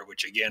organic matter,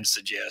 which again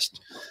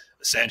suggests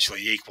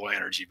essentially equal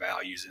energy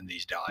values in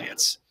these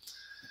diets.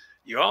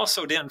 You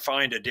also didn't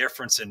find a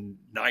difference in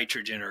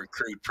nitrogen or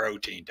crude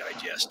protein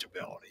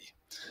digestibility,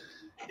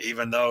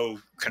 even though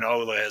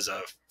canola has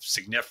a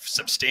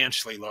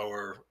substantially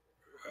lower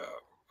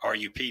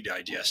RUP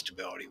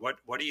digestibility.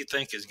 What do you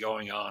think is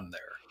going on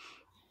there?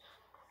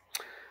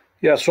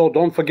 Yeah, so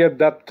don't forget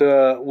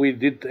that we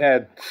did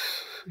add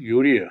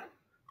urea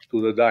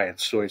to the diet.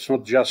 So it's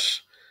not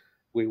just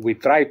we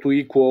try to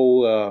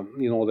equal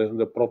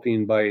the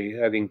protein by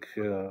adding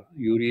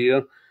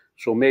urea.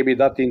 So maybe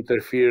that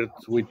interfered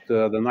with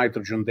the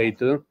nitrogen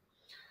data.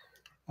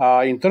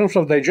 In terms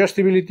of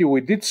digestibility,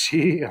 we did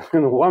see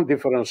one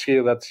difference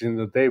here that's in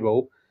the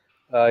table.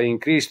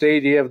 Increased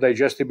ADF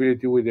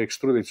digestibility with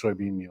extruded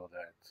soybean meal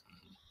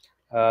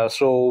diet.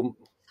 So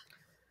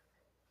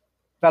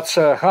that's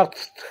hard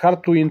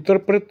to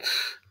interpret.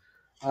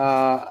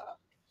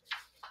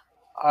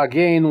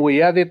 Again,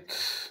 we added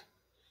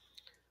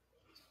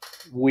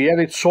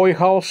soy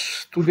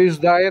hulls to this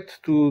diet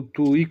to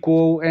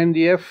equal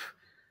NDF.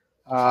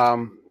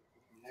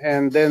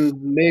 And then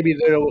maybe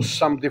there was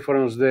some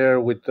difference there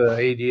with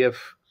ADF,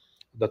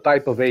 the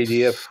type of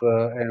ADF,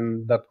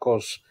 and that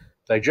caused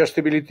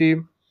digestibility.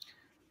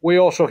 We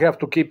also have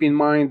to keep in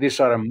mind these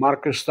are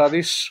marker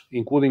studies,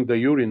 including the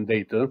urine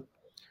data.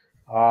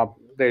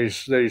 There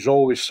is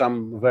always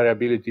some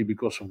variability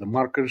because of the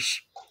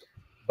markers,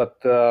 but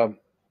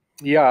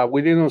yeah,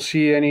 we didn't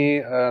see any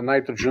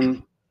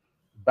nitrogen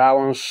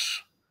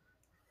balance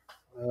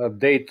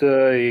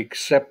data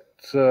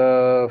except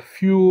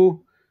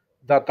few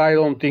that I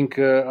don't think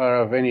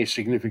are of any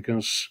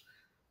significance.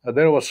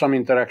 There was some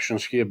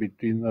interactions here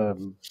between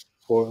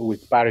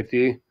with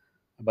parity,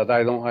 but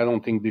I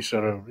don't think these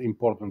are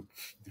important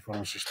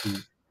differences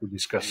to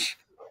discuss.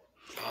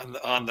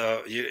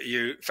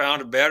 You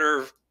found a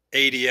better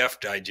ADF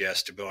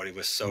digestibility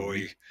with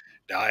soy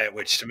diet,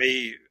 which to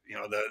me,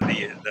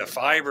 the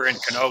fiber in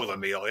canola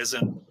meal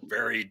isn't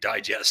very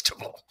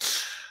digestible.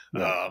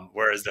 No.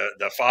 Whereas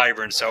the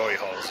fiber in soy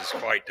hulls is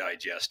quite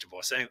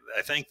digestible. So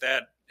I think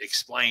that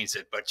explains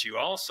it. But you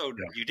also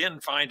you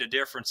didn't find a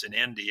difference in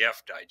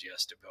NDF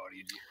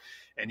digestibility,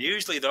 and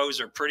usually those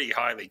are pretty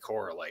highly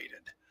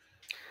correlated.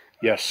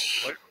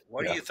 Yes.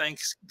 What do you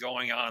think's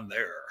going on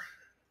there?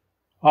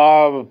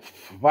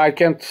 I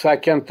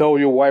can't tell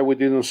you why we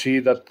didn't see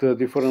that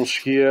difference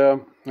here.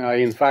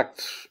 In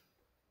fact,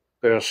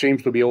 there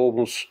seems to be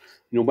almost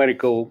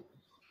numerically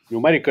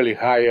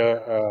higher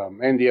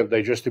NDF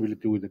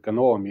digestibility with the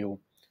canola meal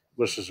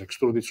versus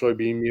extruded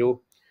soybean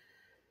meal.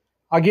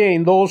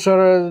 Again, those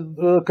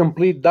are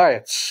complete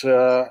diets.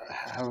 The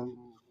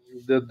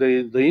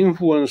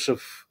influence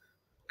of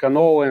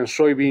canola and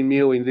soybean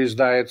meal in these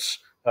diets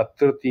at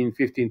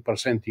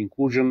 13-15%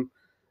 inclusion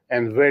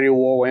and very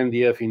low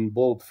NDF in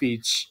both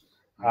feeds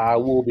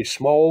will be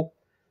small.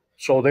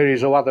 So there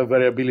is a lot of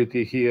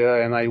variability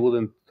here, and I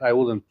wouldn't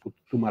put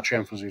too much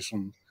emphasis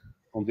on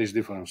these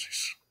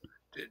differences.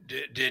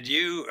 Did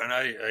you, and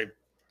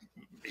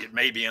it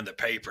may be in the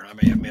paper and I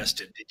may have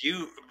missed it, did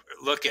you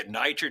look at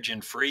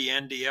nitrogen-free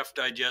NDF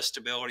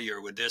digestibility,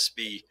 or would this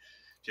be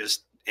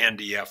just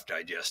NDF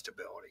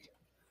digestibility?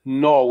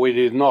 No, we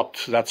did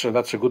not. That's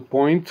a good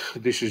point.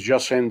 This is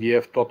just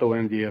NDF, total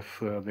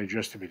NDF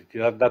digestibility.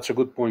 That's a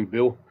good point,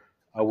 Bill.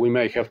 We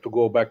may have to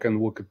go back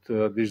and look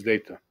at this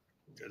data.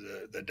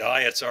 The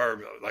diets are,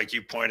 like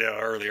you pointed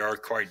out earlier, are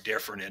quite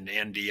different in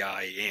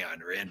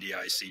NDIN or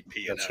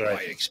NDICP. That's and that right.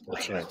 might explain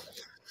That's it. right.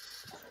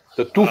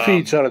 The two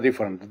feeds are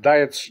different. The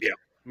diets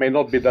may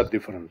not be that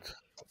different.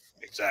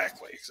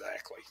 Exactly.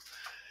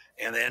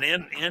 And then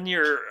in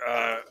your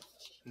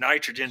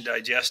nitrogen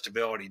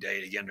digestibility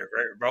data, again,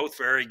 they're both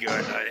very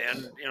good,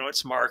 and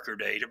it's marker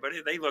data, but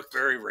they look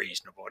very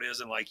reasonable. It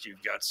isn't like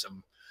you've got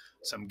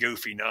some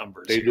goofy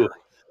numbers. They here. do.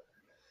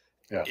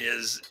 Yeah.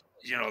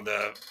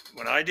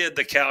 When I did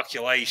the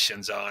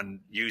calculations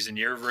on using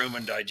your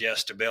rumen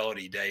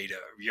digestibility data,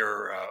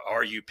 your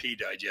RUP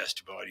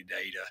digestibility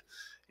data,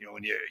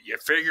 when you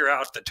figure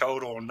out the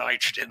total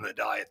nitrogen in the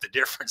diet, the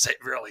difference it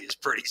really is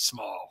pretty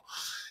small,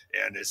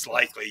 and it's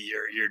likely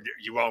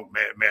you won't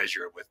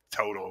measure it with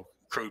total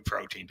crude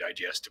protein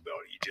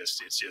digestibility.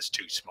 It's just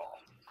too small.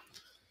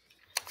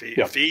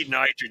 Feed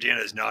nitrogen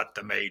is not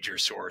the major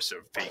source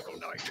of fecal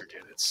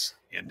nitrogen. It's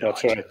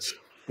endogenous.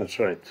 That's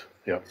right.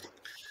 Yeah.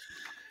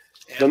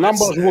 And the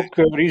numbers look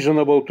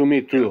reasonable to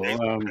me too. They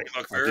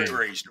look very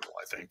reasonable.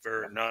 I think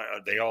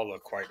they all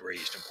look quite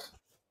reasonable.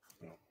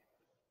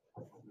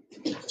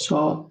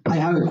 So I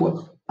have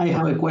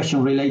a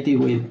question related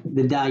with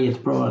the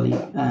diet probably,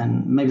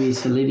 and maybe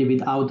it's a little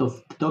bit out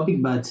of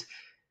topic, but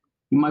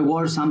in my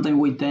world, sometimes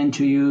we tend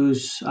to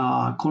use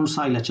corn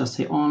silage as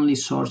the only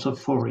source of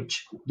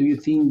forage. Do you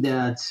think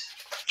that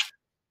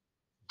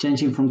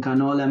changing from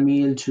canola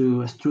meal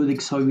to extruded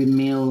soybean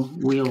meal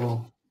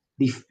will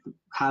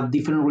have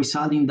different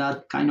result in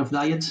that kind of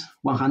diet,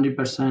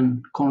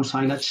 100% corn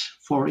silage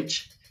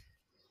forage.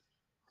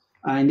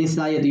 In this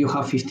diet, you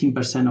have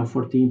 15% or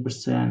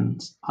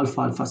 14%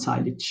 alfalfa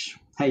silage,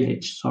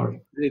 haylage,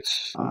 sorry.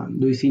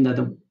 Do you think that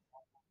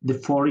the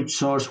forage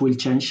source will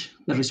change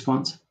the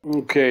response?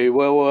 Okay,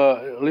 well,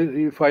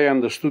 if I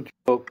understood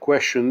your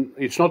question,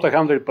 it's not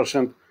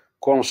 100%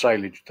 corn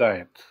silage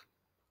diet.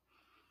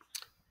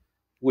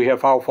 We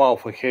have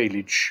alfalfa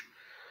haylage.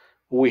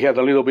 We had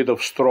a little bit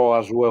of straw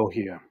as well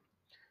here.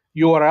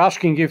 You are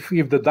asking if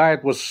the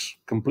diet was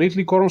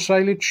completely corn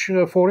silage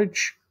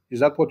forage? Is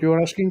that what you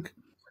are asking?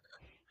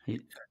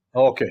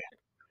 Okay.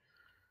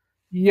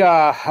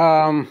 Yeah.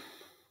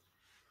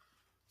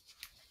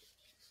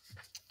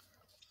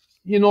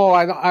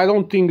 I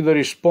don't think the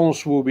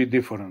response will be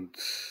different.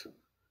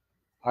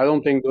 I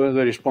don't think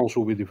the response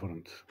will be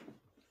different.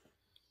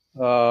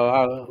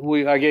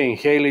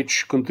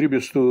 Haylage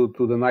contributes to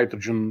the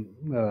nitrogen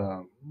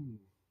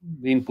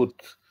input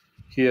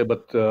here,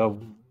 but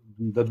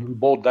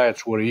both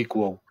diets were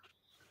equal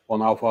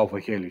on alfalfa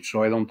haylage,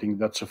 so I don't think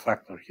that's a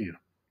factor here.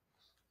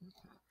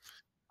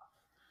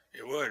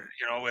 It would,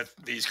 with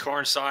these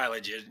corn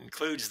silage, it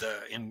includes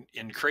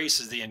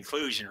increases the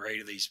inclusion rate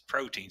of these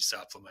protein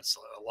supplements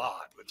a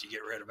lot if you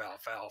get rid of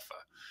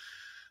alfalfa.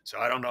 So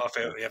I don't know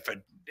if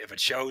it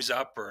shows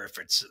up or if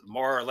it's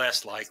more or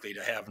less likely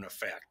to have an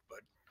effect,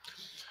 but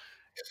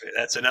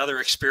that's another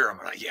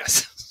experiment, I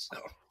guess.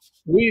 So.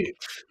 We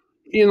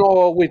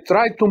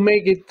try to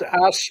make it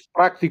as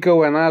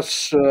practical and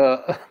as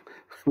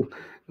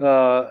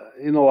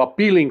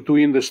appealing to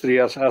industry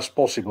as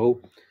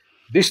possible.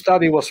 This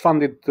study was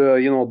funded,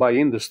 by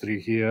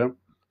industry here,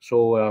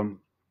 so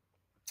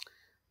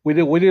we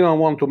didn't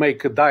want to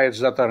make diets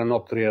that are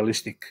not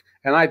realistic,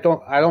 and I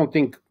don't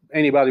think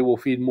anybody will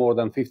feed more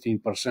than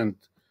 15%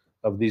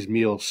 of these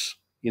meals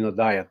in a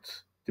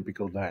diet,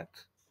 typical diet.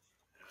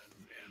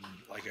 And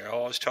like I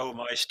always told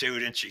my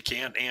students, you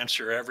can't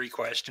answer every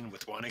question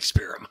with one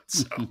experiment.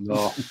 So.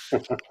 No.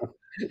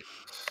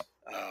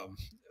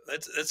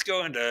 Let's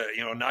go into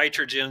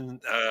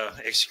nitrogen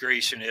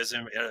excretion is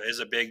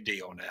a big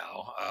deal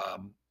now.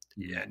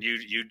 And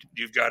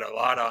you've got a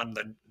lot on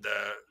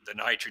the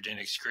nitrogen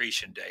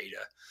excretion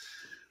data.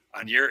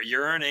 On your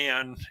urine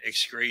and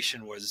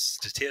excretion was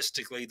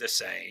statistically the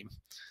same,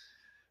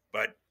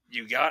 but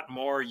you got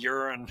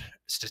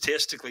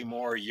statistically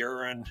more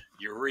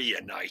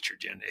urea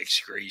nitrogen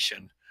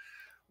excretion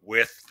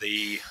with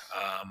the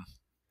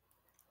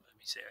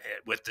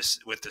with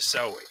the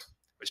soy.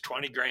 It was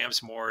 20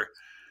 grams more,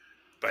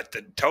 but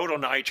the total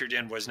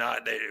nitrogen was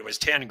not. It was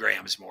 10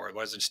 grams more. It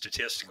wasn't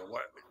statistical.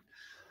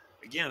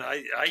 Again,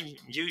 I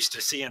used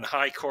to seeing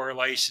high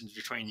correlations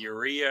between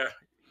urea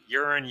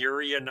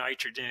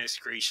nitrogen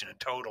excretion and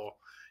total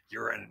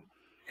urine,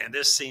 and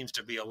this seems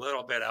to be a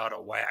little bit out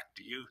of whack.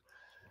 Do you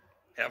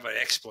have an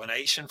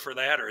explanation for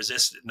that, or is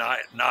this not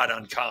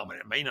uncommon?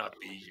 It may not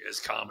be as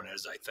common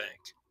as I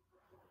think.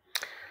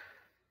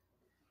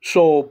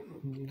 So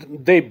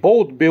they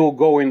both will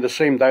go in the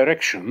same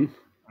direction.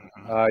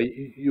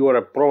 You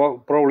are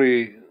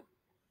probably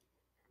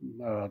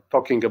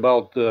talking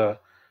about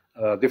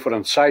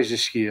different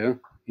sizes here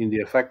in the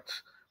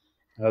effect.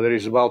 There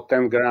is about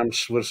 10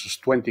 grams versus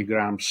 20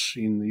 grams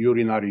in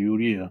urinary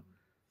urea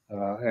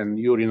and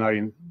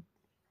urinary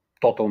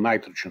total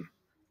nitrogen.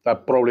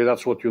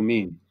 That's what you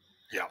mean.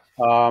 Yeah.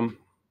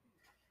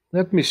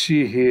 Let me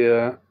see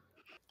here.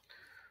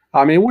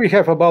 I mean, we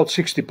have about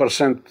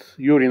 60%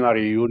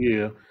 urinary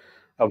urea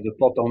of the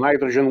total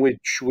nitrogen,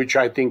 which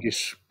I think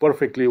is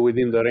perfectly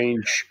within the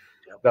range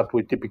that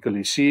we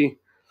typically see.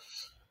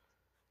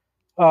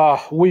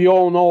 We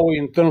all know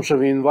in terms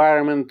of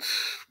environment,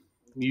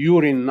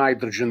 urine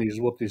nitrogen is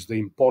what is the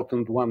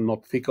important one,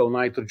 not fecal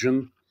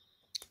nitrogen.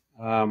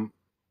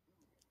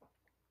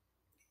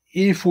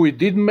 If we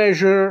did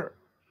measure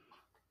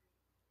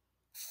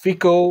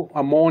fecal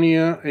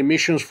ammonia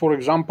emissions, for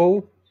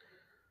example,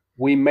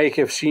 we may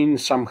have seen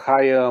some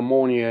higher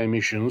ammonia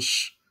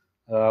emissions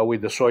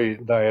with the soy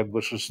diet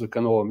versus the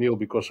canola meal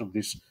because of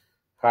this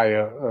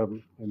higher,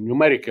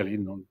 numerically,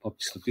 not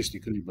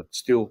statistically, but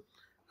still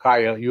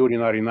higher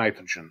urinary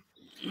nitrogen.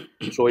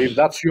 So if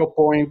that's your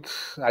point,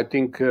 I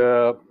think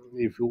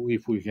if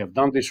we have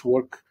done this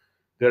work,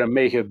 there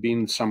may have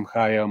been some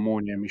higher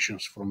ammonia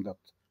emissions from that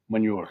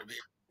manure.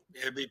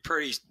 It'd be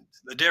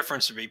the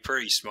difference would be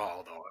pretty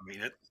small, though. I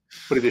mean,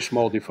 pretty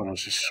small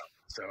differences.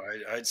 So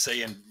I'd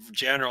say in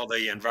general,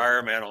 the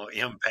environmental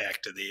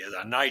impact of the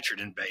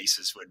nitrogen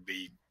basis would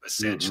be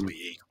essentially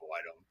equal.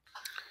 I don't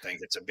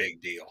think it's a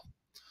big deal.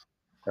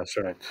 That's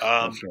right.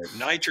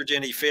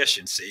 Nitrogen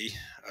efficiency,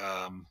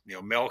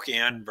 milk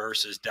in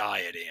versus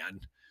diet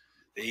in.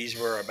 These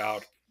were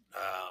about,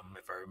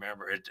 if I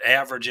remember, it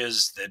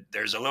averages that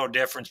there's a little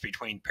difference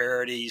between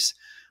parities,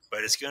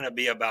 but it's going to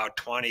be about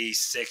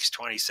 26,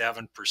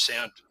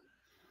 27%.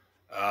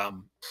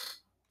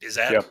 Is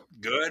that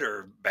good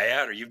or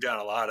bad? Or you've done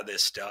a lot of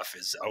this stuff?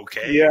 Is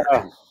okay?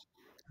 Yeah.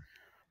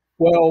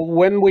 Well,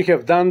 when we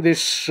have done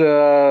this,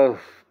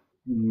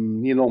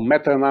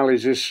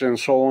 meta-analysis and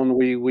so on,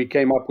 we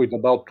came up with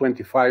about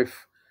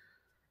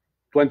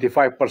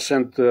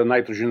 25%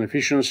 nitrogen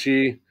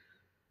efficiency.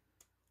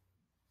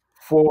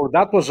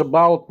 That was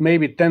about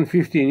maybe 10,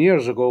 15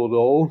 years ago,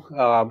 though.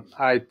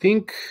 I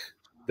think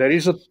there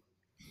is a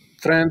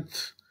trend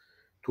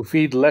to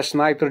feed less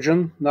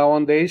nitrogen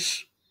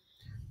nowadays,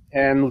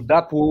 and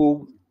that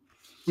will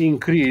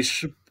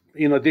increase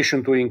in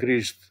addition to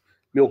increased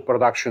milk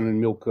production and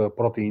milk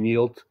protein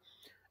yield.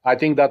 I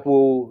think that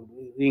will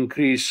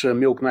increase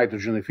milk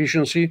nitrogen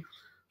efficiency.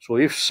 So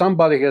if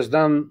somebody has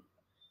done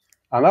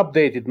an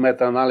updated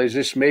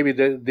meta-analysis, maybe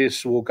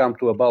this will come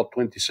to about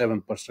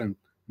 27%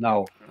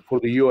 now for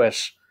the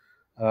US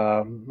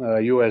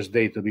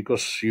data,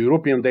 because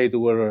European data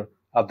were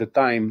at the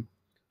time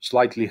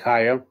slightly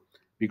higher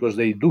because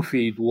they do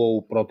feed low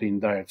protein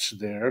diets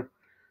there.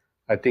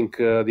 I think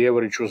the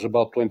average was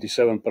about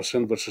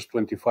 27% versus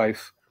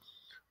 25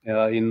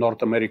 in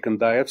North American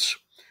diets.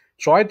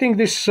 So I think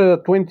this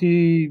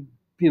 27,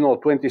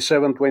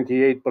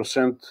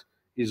 28%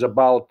 is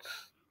about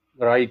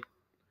right.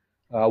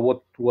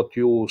 What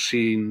you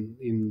see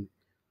in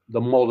the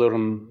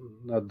modern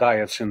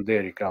diets and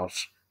dairy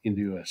cows in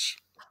the U.S.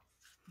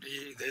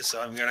 This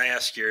I'm going to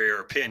ask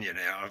your opinion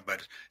now,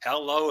 but how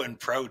low in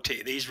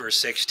protein? These were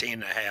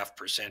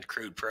 16.5%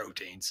 crude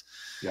proteins.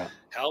 Yeah.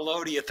 How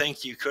low do you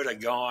think you could have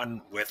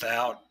gone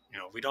without?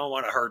 We don't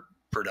want to hurt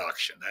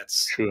production.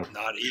 That's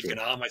not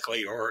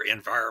economically or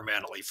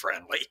environmentally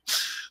friendly.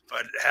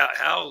 But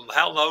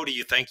how low do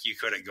you think you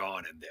could have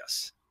gone in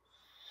this?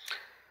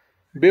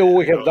 Bill,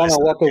 we have done a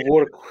lot of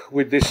work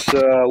with this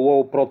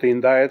low protein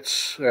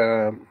diets,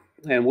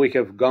 and we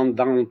have gone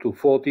down to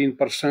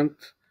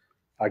 14%.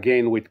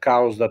 Again, with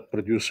cows that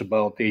produce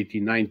about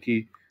 80,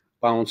 90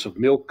 pounds of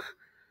milk.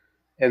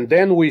 And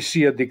then we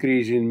see a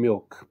decrease in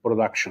milk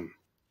production.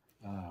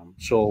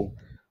 So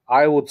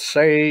I would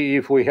say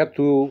if we had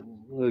to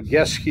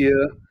guess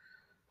here,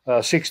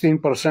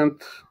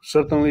 16%,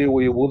 certainly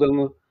we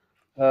wouldn't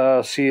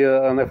see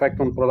an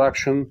effect on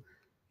production.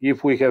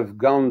 If we have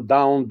gone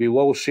down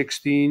below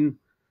 16,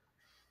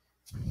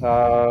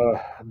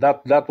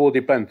 that will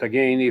depend.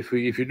 Again, if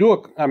you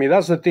do,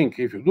 that's the thing.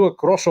 If you do a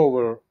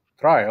crossover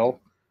trial,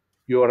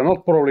 you are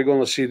not probably going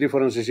to see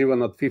differences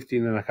even at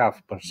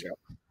 15.5%.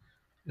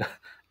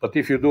 But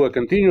if you do a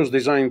continuous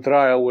design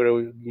trial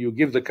where you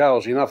give the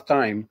cows enough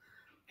time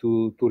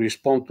to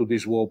respond to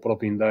these low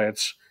protein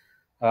diets,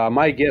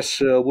 my guess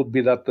would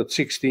be that at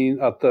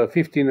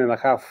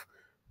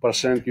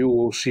 15.5%, you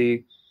will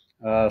see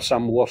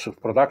some loss of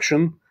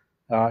production,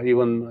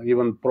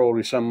 even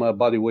probably some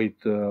body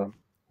weight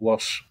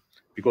loss,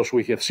 because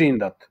we have seen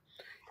that.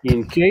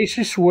 In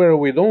cases where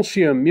we don't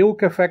see a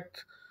milk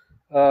effect,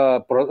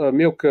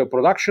 milk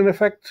production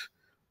effect,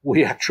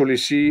 we actually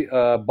see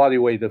a body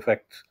weight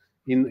effect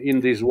in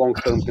these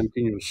long-term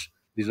continuous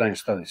design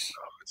studies.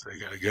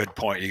 That's a good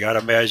point. You got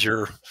to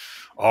measure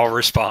all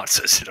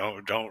responses.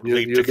 Don't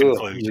leap to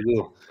conclusions. You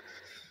do,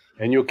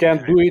 and you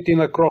can't do it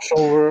in a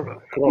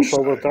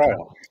crossover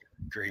trial.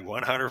 Agree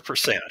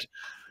 100%.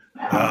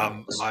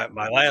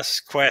 My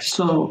last question.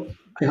 So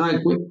I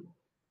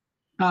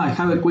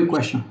have a quick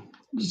question.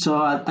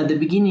 So at the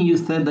beginning, you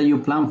said that you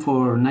plan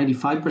for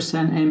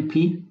 95%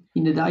 NP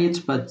in the diets,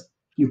 but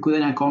you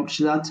couldn't accomplish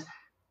that.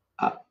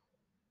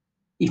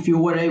 If you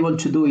were able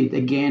to do it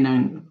again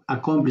and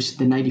accomplish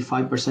the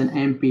 95%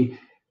 NP,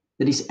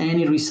 there is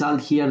any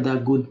result here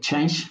that would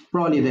change?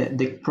 Probably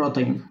the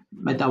protein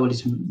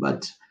metabolism,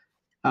 but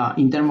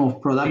in terms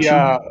of production,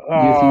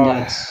 do you think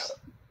that's...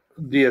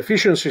 The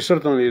efficiency,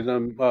 certainly,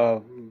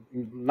 the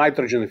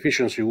nitrogen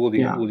efficiency would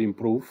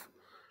improve,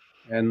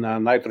 and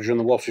nitrogen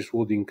losses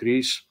would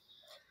increase.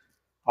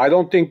 I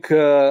don't think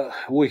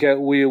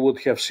we would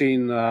have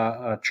seen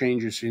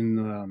changes in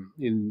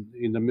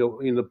the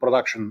milk, in the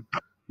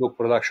milk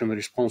production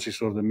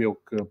responses, or the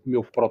milk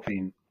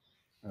protein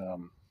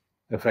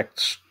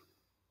effects.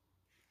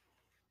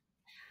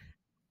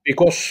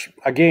 Because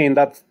again,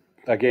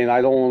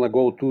 I don't want to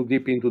go too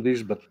deep into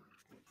this, but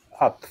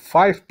at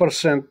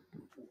 5%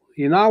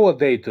 in our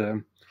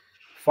data,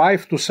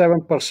 5 to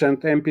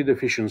 7% NP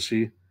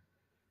deficiency,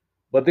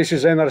 but this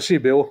is NRC,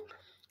 Bill.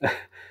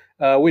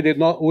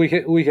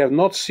 We have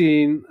not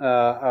seen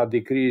a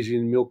decrease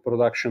in milk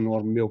production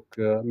or milk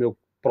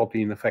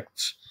protein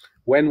effects.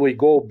 When we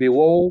go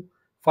below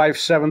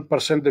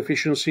 5-7%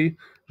 deficiency,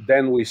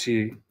 then we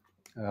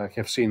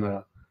have seen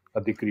a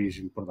decrease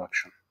in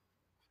production.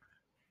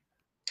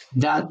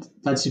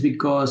 That's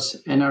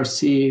because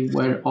NRC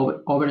were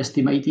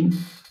overestimating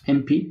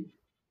NP.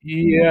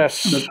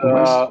 Yes,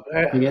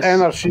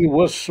 NRC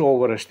was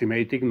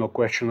overestimating, no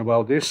question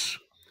about this.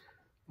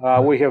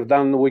 We have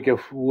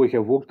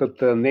looked at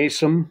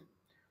NASEM,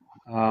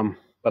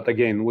 but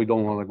again, we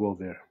don't want to go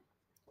there.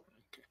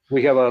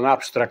 We have an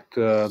abstract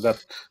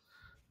that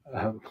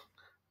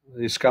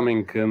is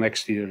coming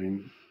next year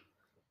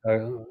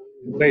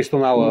based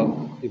on our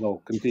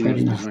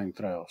continuous design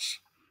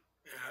trials.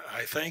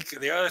 I think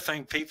the other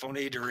thing people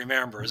need to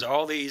remember is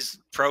all these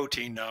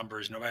protein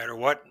numbers, no matter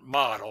what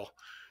model,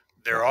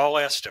 they're all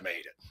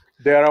estimated.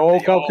 They are all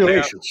They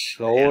calculations,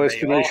 all They all have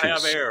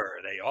estimations. error.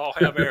 They all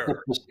have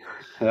errors.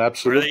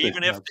 Absolutely.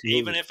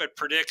 Even if it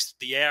predicts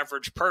the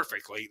average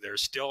perfectly,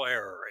 there's still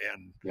error.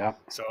 And Yeah.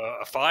 so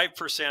a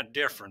 5%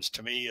 difference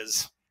to me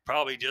is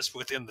probably just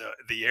within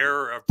the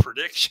error of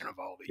prediction of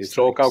all these It's things.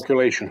 all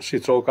calculations.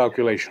 It's all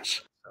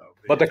calculations. So,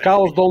 But the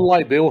cows don't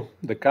lie, Bill.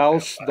 The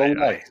cows don't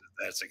lie.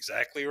 That's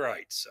exactly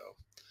right. So,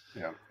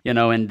 yeah. You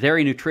know, in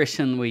dairy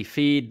nutrition, we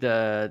feed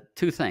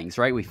two things,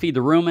 right? We feed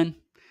the rumen,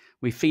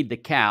 we feed the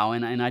cow.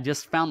 And I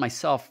just found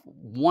myself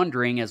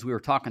wondering as we were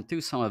talking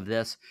through some of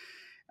this,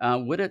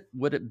 would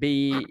it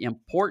be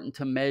important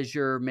to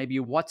measure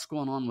maybe what's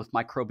going on with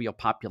microbial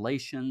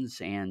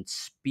populations and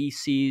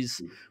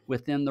species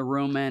within the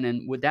rumen?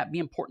 And would that be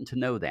important to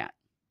know that?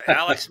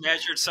 Alex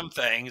measured some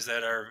things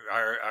that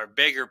are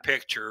bigger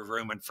picture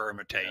rumen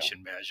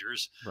fermentation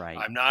measures. Right.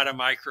 I'm not a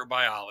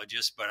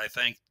microbiologist, but I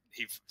think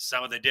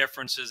some of the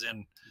differences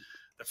in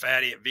the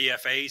fatty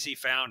VFAs he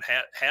found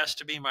has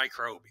to be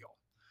microbial.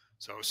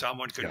 So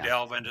someone could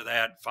delve into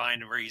that,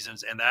 find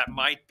reasons, and that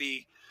might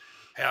be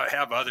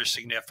have other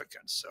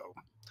significance. So,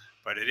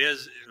 but it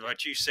is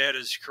what you said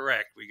is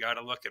correct. We got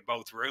to look at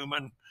both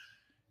rumen.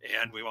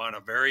 And we want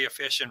a very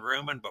efficient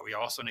rumen, but we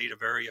also need a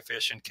very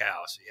efficient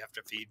cow. So you have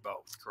to feed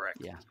both,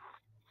 correct?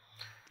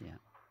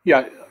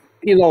 Yeah.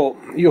 You know,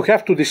 you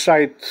have to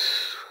decide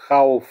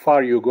how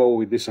far you go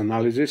with this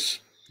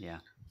analysis. Yeah.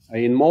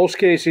 In most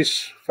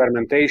cases,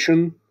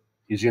 fermentation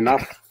is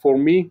enough for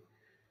me.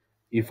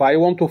 If I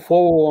want to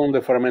follow on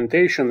the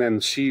fermentation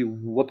and see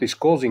what is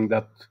causing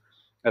that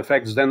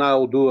effects, then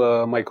I'll do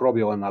a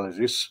microbial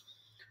analysis,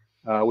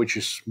 which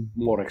is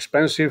more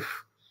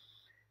expensive.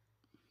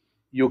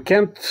 You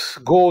can't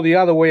go the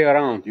other way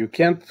around. You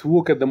can't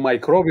look at the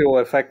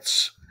microbial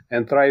effects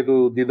and try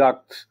to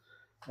deduct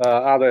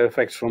other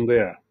effects from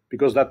there,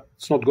 because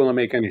that's not going to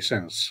make any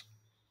sense.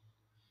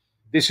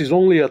 This is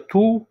only a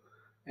tool,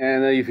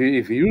 and if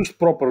used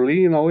properly,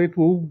 you know, it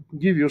will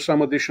give you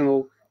some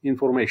additional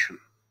information.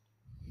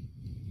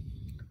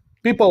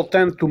 People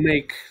tend to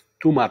make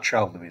too much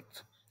out of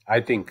it, I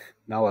think,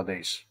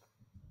 nowadays.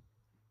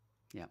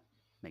 Yeah,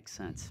 makes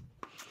sense.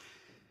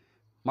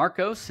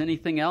 Marcos,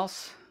 anything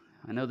else?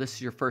 I know this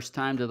is your first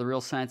time to the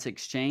Real Science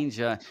Exchange.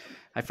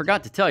 I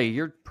forgot to tell you,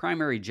 your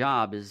primary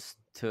job is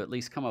to at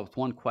least come up with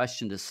one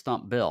question to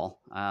stump Bill.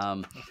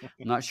 I'm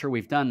not sure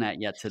we've done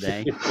that yet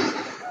today.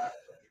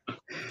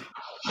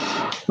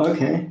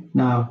 Okay,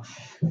 now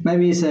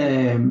maybe it's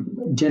a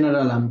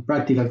general and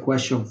practical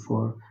question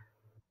for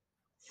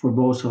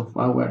both of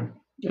our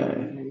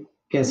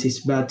guesses,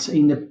 but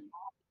in the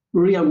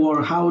real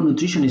world, how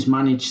nutrition is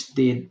managed,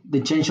 the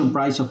change in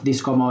price of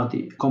these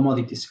commodities,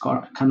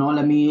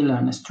 canola meal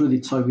and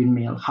extruded soybean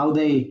meal, how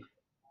they,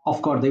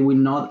 of course, they will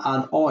not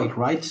add oil,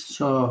 right?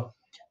 So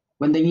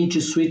when they need to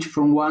switch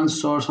from one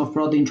source of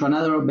protein to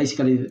another,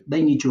 basically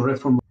they need to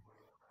reformulate.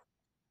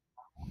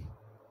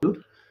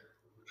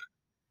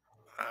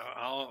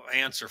 I'll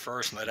answer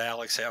first and let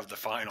Alex have the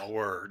final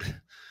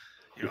word.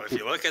 You know, if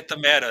you look at the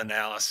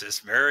meta-analysis,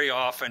 very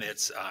often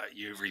it's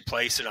you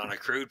replace it on a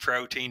crude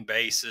protein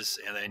basis,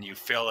 and then you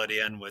fill it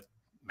in with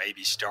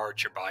maybe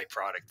starch or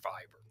byproduct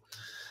fiber.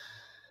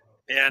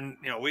 And,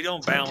 you know, we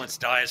don't balance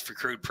diets for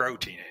crude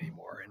protein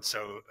anymore. And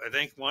so I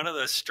think one of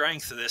the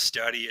strengths of this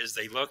study is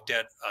they looked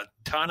at a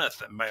ton of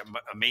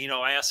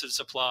amino acid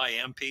supply,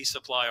 MP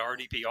supply,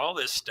 RDP, all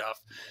this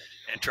stuff,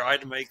 and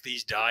tried to make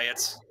these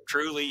diets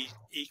truly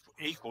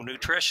equal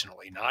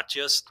nutritionally, not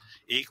just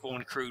equal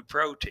in crude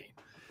protein.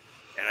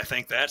 And I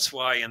think that's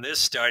why in this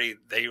study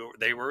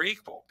they were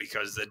equal,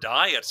 because the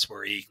diets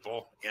were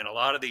equal. In a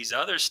lot of these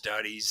other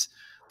studies,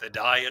 the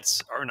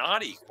diets are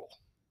not equal.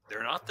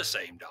 They're not the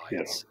same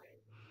diets.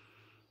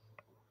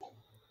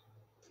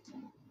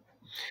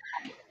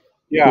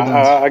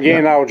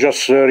 Again, I'll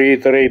just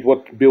reiterate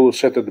what Bill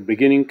said at the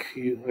beginning.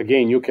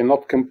 You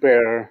cannot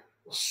compare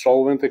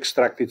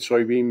solvent-extracted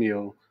soybean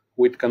meal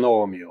with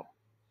canola meal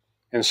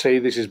and say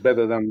this is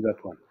better than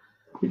that one.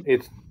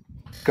 It's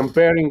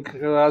comparing,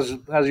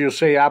 as you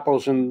say,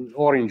 apples and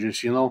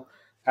oranges. You know,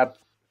 a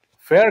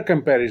fair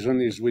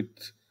comparison is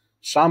with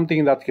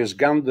something that has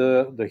gone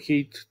the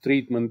heat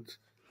treatment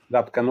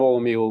that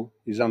canola meal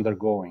is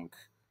undergoing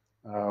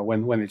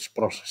when it's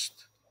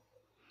processed.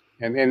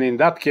 And in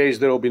that case,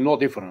 there will be no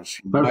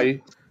difference.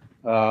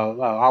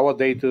 Our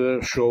data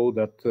show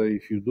that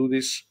if you do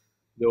this,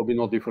 there will be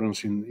no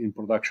difference in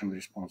production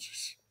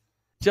responses.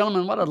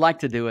 Gentlemen, what I'd like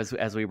to do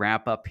as we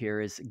wrap up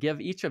here is give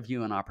each of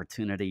you an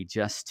opportunity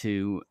just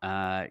to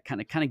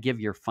kind of give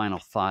your final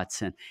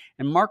thoughts. And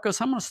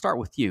Marcos, I'm going to start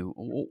with you.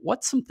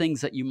 What's some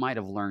things that you might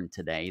have learned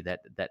today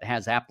that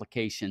has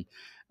application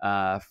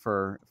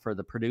for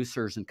the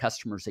producers and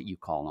customers that you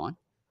call on?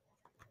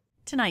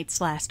 Tonight's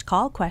last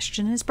call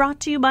question is brought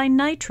to you by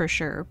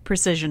NitroSure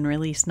Precision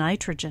Release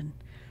Nitrogen.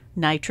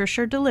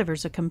 NitroSure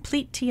delivers a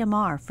complete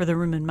TMR for the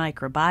rumen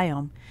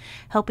microbiome,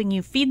 helping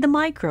you feed the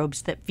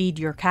microbes that feed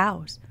your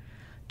cows.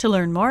 To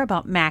learn more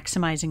about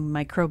maximizing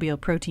microbial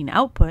protein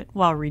output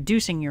while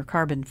reducing your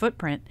carbon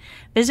footprint,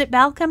 visit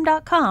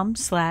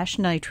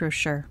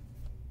balchem.com/nitrosure.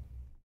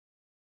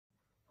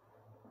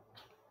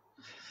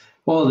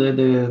 Well,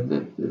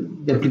 the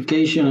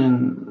application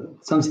and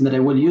something that I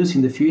will use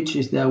in the future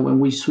is that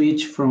when we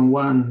switch from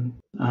one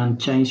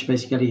and change,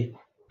 basically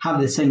have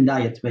the same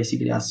diet,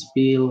 basically as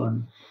Bill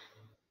and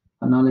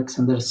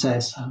Alexander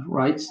says,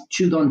 right?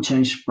 You don't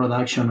change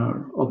production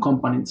or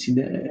components in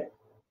the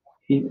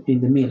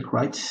milk,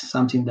 right?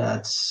 Something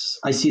that's,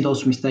 I see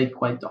those mistakes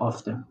quite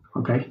often,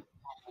 okay?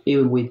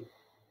 Even with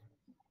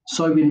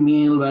soybean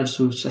meal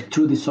versus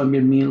extruded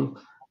soybean meal,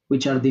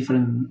 which are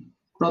different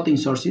protein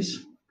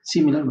sources,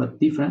 similar but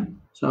different.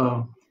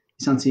 So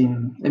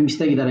something, a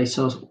mistake that I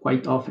saw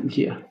quite often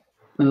here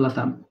in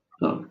Latam.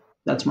 So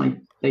that's my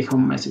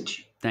take-home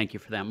message. Thank you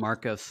for that,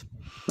 Marcos.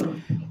 So,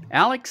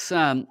 Alex,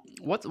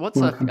 what's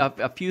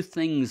a few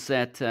things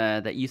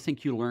that you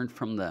think you learned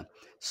from the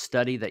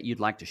study that you'd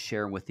like to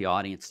share with the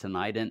audience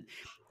tonight? And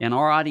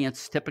our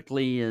audience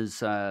typically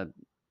is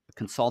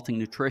consulting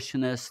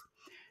nutritionists,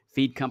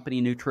 feed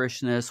company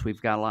nutritionists.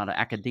 We've got a lot of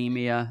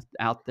academia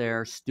out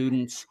there,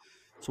 students.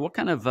 So what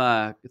kind of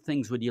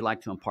things would you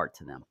like to impart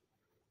to them?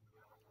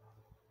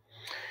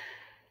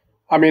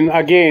 I mean,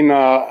 again,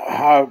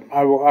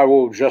 I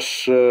will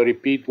just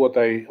repeat what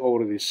I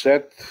already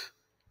said.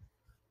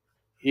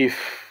 If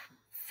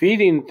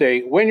feed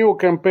intake, when you're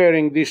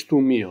comparing these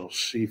two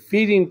meals, if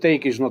feed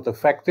intake is not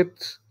affected,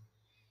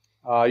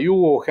 you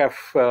will have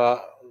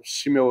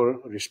similar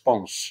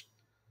response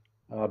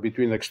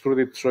between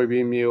extruded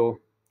soybean meal,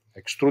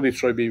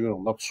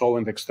 not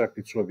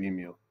solvent-extracted soybean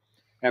meal,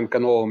 and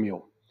canola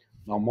meal.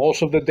 Now,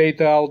 most of the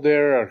data out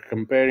there are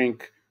comparing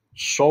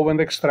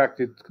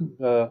solvent-extracted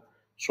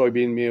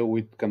soybean meal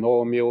with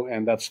canola meal,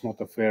 and that's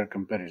not a fair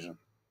comparison.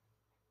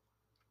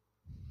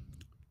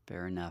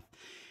 Fair enough.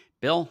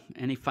 Bill,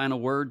 any final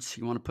words?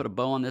 You want to put a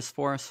bow on this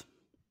for us?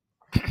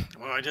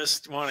 Well, I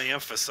just want to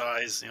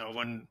emphasize,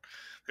 when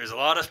there's a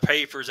lot of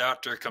papers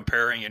out there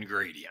comparing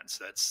ingredients,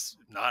 that's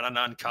not an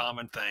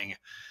uncommon thing.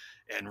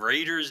 And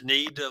readers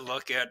need to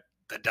look at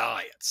the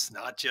diets,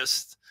 not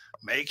just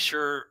make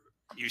sure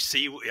you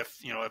see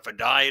if a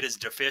diet is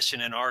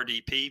deficient in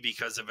RDP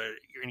because of an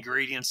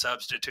ingredient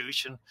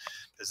substitution.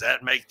 Does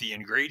that make the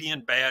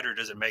ingredient bad or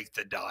does it make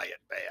the diet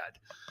bad?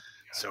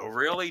 So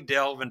really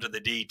delve into the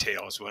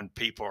details when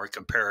people are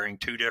comparing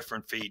two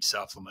different feed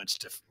supplements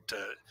to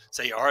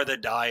say, are the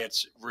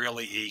diets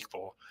really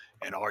equal?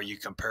 And are you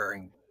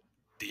comparing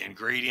the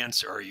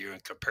ingredients or are you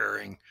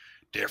comparing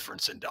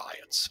difference in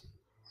diets?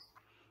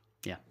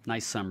 Yeah,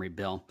 nice summary,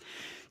 Bill.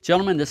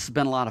 Gentlemen, this has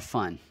been a lot of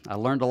fun. I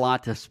learned a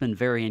lot. This has been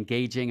very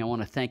engaging. I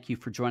want to thank you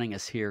for joining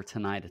us here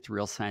tonight at the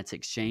Real Science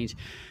Exchange.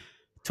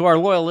 To our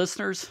loyal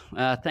listeners,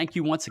 thank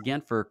you once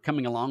again for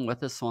coming along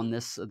with us on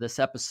this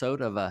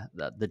episode of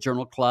the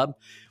Journal Club.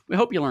 We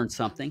hope you learned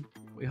something.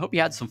 We hope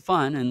you had some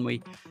fun, and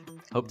we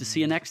hope to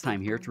see you next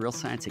time here at the Real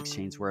Science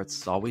Exchange, where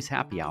it's always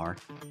happy hour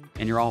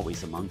and you're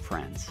always among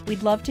friends.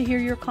 We'd love to hear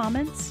your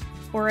comments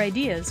or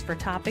ideas for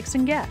topics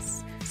and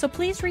guests. So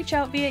please reach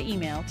out via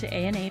email to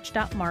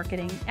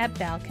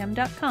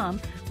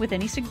anh.marketing@balchem.com with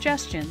any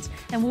suggestions,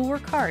 and we'll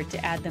work hard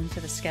to add them to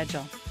the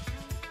schedule.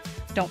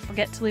 Don't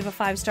forget to leave a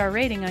 5-star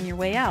rating on your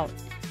way out.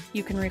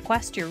 You can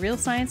request your Real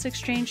Science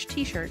Exchange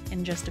t-shirt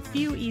in just a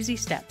few easy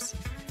steps.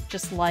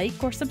 Just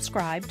like or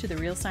subscribe to the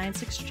Real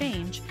Science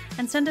Exchange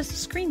and send us a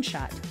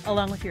screenshot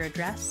along with your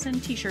address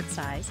and t-shirt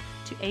size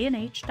to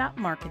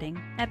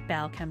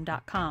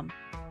anh.marketing@balchem.com.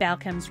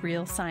 Balchem's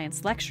Real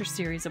Science Lecture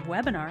Series of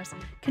webinars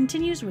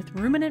continues with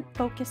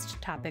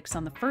ruminant-focused topics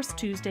on the first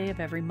Tuesday of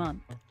every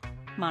month,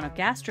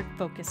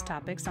 monogastric-focused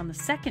topics on the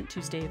second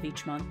Tuesday of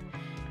each month,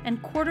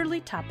 and quarterly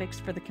topics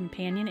for the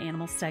companion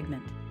animal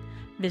segment.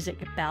 Visit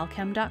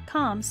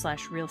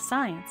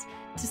balchem.com/realscience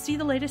to see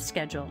the latest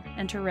schedule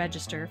and to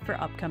register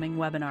for upcoming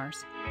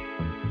webinars.